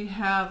then we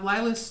have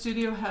Lila's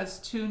Studio has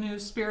 2 new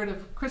Spirit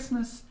of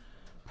Christmas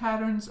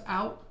patterns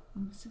out.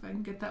 Let me see if I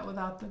can get that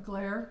without the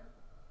glare.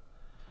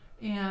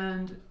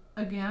 And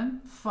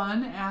again,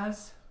 fun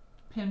as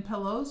pin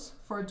pillows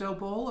for a dough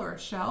bowl or a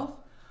shelf.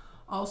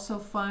 Also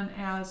fun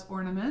as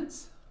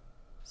ornaments.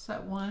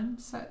 Set 1,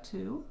 set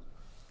 2.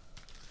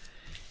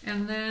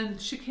 And then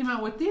she came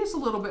out with these a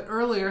little bit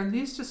earlier, and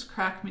these just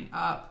crack me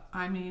up.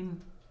 I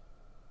mean,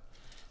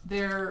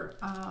 they're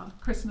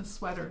Christmas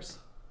sweaters,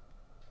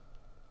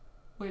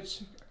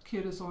 which are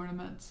cute as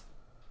ornaments.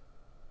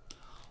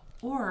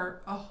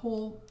 Or a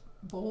whole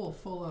bowl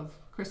full of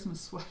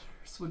Christmas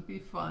sweaters would be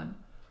fun.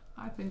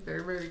 I think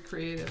they're very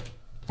creative.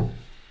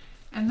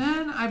 And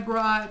then I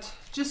brought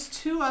just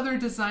 2 other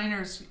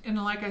designers,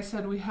 and like I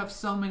said, we have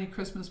so many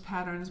Christmas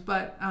patterns,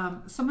 but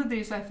some of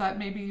these I thought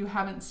maybe you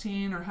haven't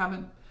seen or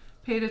haven't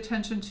paid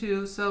attention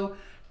to. So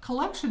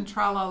Collection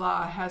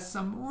Tralala has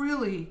some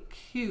really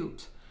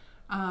cute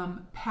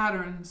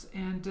patterns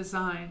and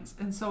designs,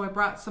 and so I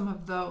brought some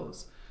of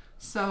those.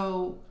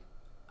 So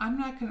I'm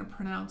not going to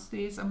pronounce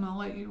these. I'm going to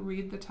let you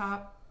read the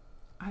top.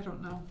 I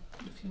don't know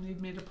if you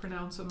need me to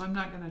pronounce them. I'm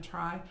not going to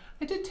try.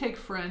 I did take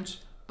French,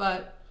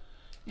 but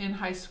in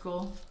high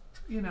school,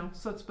 you know,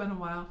 so it's been a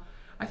while.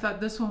 I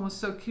thought this one was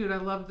so cute. I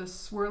love the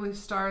swirly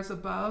stars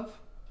above.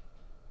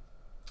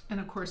 And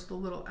of course the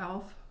little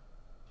elf.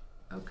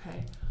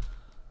 Okay.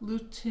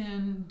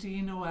 Lutin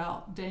de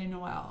Noël,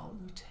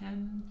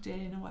 Lutin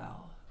de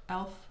Noël.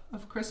 Elf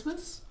of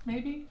Christmas,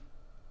 maybe?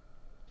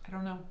 I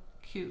don't know.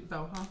 Cute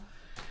though, huh?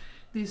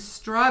 These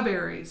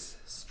strawberries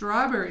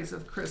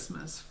of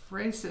Christmas,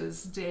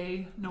 Fraises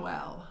de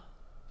Noël.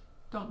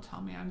 Don't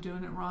tell me I'm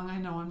doing it wrong. I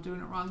know I'm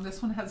doing it wrong.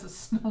 This one has a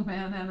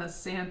snowman and a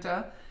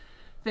Santa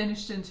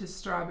finished into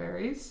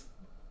strawberries.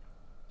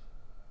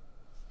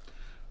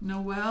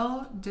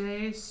 Noël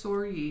de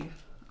souris.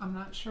 I'm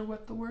not sure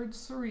what the word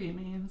souris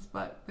means,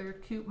 but there are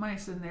cute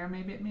mice in there.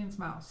 Maybe it means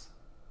mouse.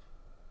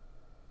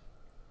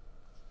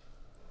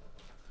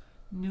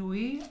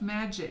 Nuit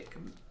magique,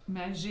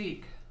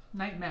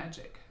 night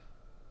magic.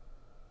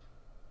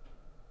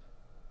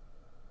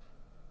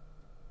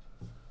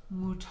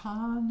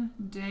 Mouton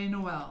de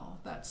Noël,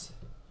 that's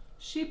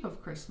sheep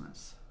of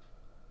Christmas.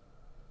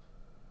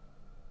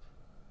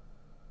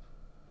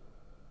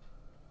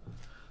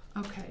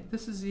 Okay,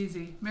 this is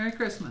easy. Merry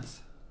Christmas.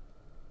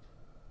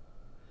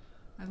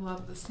 I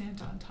love the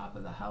Santa on top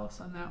of the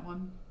house on that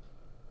one.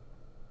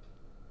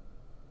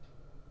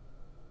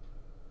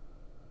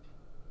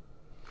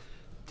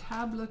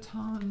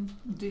 Tableton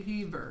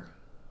d'Hiver.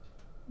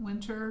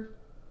 Winter,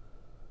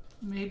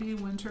 maybe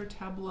winter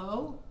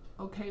tableau.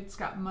 Okay, it's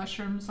got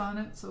mushrooms on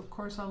it, so of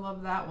course I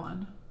love that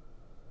one.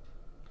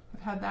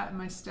 I've had that in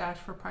my stash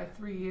for probably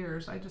 3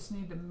 years. I just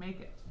need to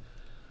make it.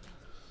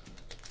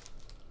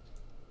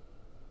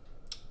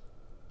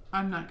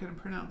 I'm not going to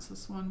pronounce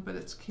this one, but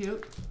it's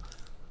cute.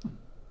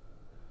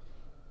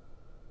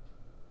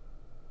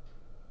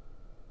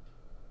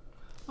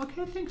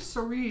 Okay, I think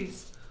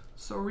souris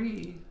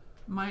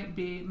might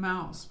be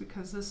mouse,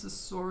 because this is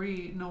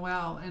Souris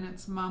Noël, and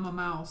it's Mama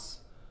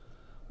Mouse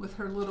with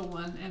her little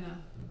one and a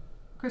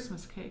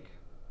Christmas cake.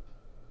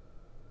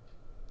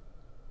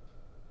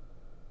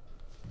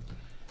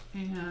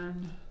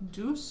 And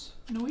Douce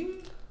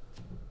Nuit,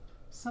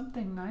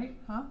 something night,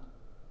 huh?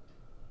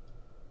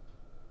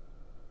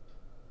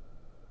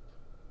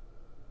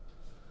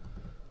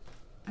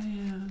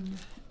 And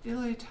Il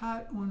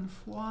était une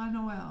fois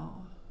Noël.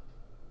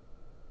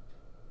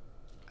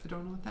 I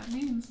don't know what that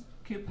means.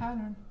 Cute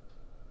pattern.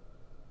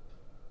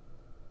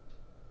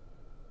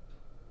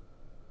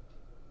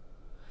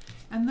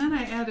 And then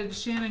I added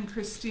Shannon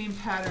Christine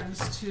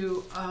patterns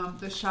to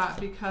the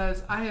shop,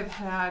 because I have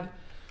had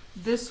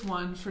this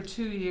one for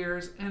 2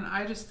 years and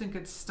I just think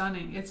it's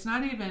stunning. It's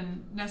not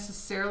even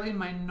necessarily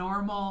my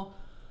normal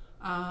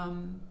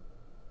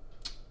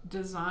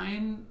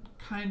design,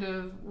 kind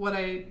of what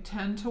I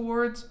tend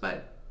towards,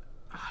 but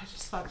I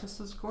just thought this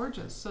was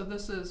gorgeous. So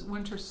this is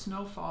Winter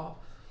Snowfall.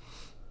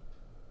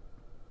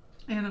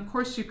 And of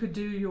course you could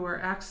do your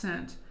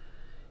accent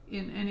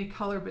in any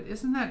color, but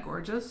isn't that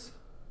gorgeous?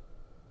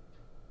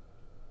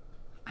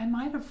 I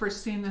might have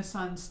first seen this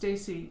on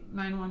Stacy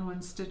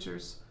 911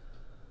 Stitcher's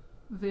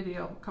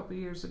video a couple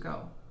years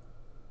ago.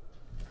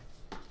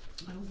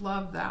 I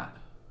love that.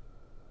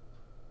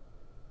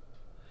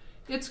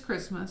 It's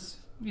Christmas,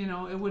 you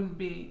know, it wouldn't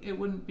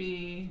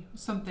be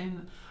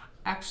something,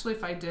 actually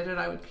if I did it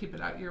I would keep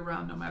it out year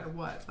round no matter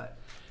what, but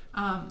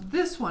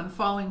This one,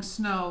 Falling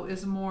Snow,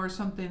 is more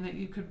something that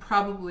you could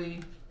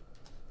probably,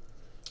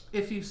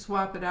 if you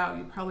swap it out,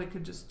 you probably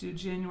could just do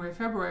January,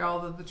 February,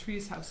 although the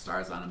trees have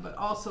stars on them, but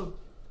also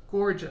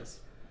gorgeous.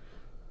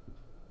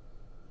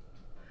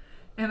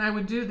 And I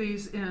would do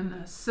these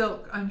in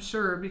silk, I'm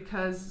sure,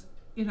 because,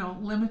 you know,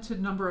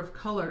 limited number of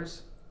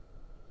colors,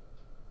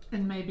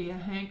 and maybe a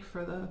hank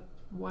for the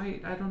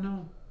white, I don't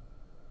know.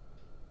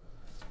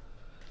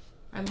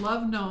 I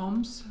love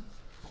gnomes,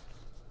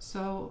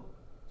 so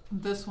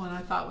this one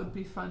I thought would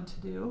be fun to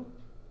do.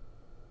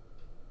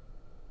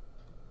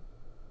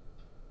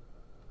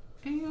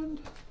 And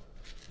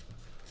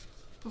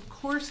of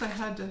course I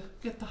had to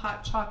get the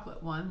hot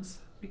chocolate ones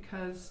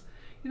because,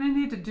 you know, I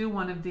need to do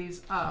one of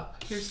these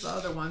up. Here's the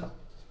other one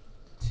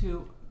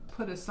to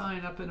put a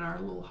sign up in our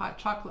little hot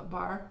chocolate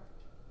bar.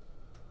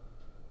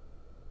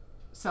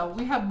 So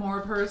we have more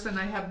of hers, and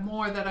I have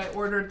more that I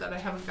ordered that I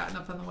haven't gotten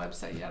up on the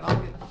website yet.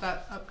 I'll get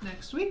that up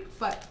next week.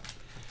 But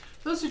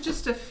those are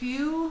just a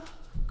few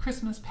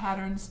Christmas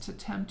patterns to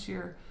tempt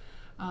your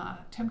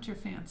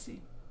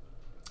fancy.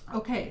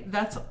 Okay,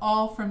 that's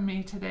all from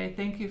me today.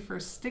 Thank you for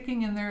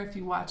sticking in there if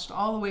you watched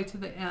all the way to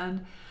the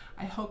end.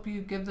 I hope you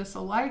give this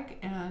a like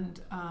and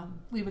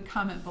leave a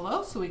comment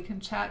below so we can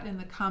chat in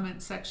the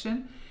comment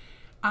section.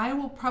 I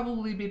will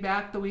probably be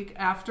back the week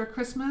after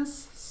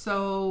Christmas,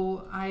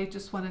 so I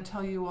just want to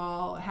tell you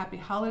all happy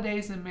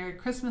holidays and Merry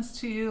Christmas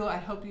to you. I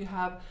hope you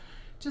have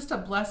just a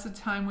blessed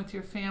time with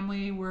your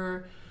family.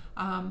 We're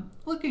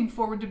looking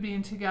forward to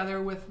being together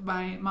with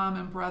my mom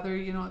and brother.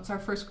 You know, it's our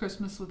first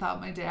Christmas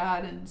without my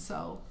dad, and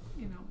so,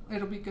 you know,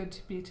 it'll be good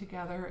to be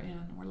together,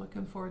 and we're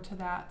looking forward to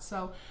that.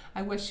 So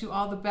I wish you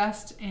all the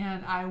best,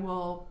 and I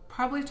will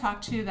probably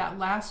talk to you that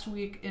last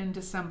week in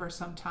December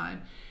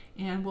sometime.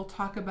 And we'll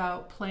talk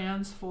about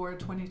plans for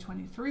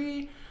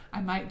 2023.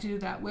 I might do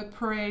that whip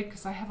parade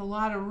because I have a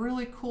lot of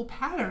really cool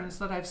patterns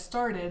that I've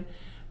started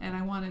and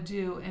I want to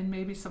do, and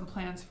maybe some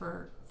plans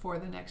for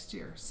the next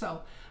year.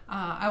 So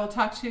I will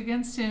talk to you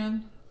again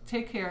soon.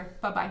 Take care.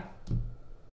 Bye-bye.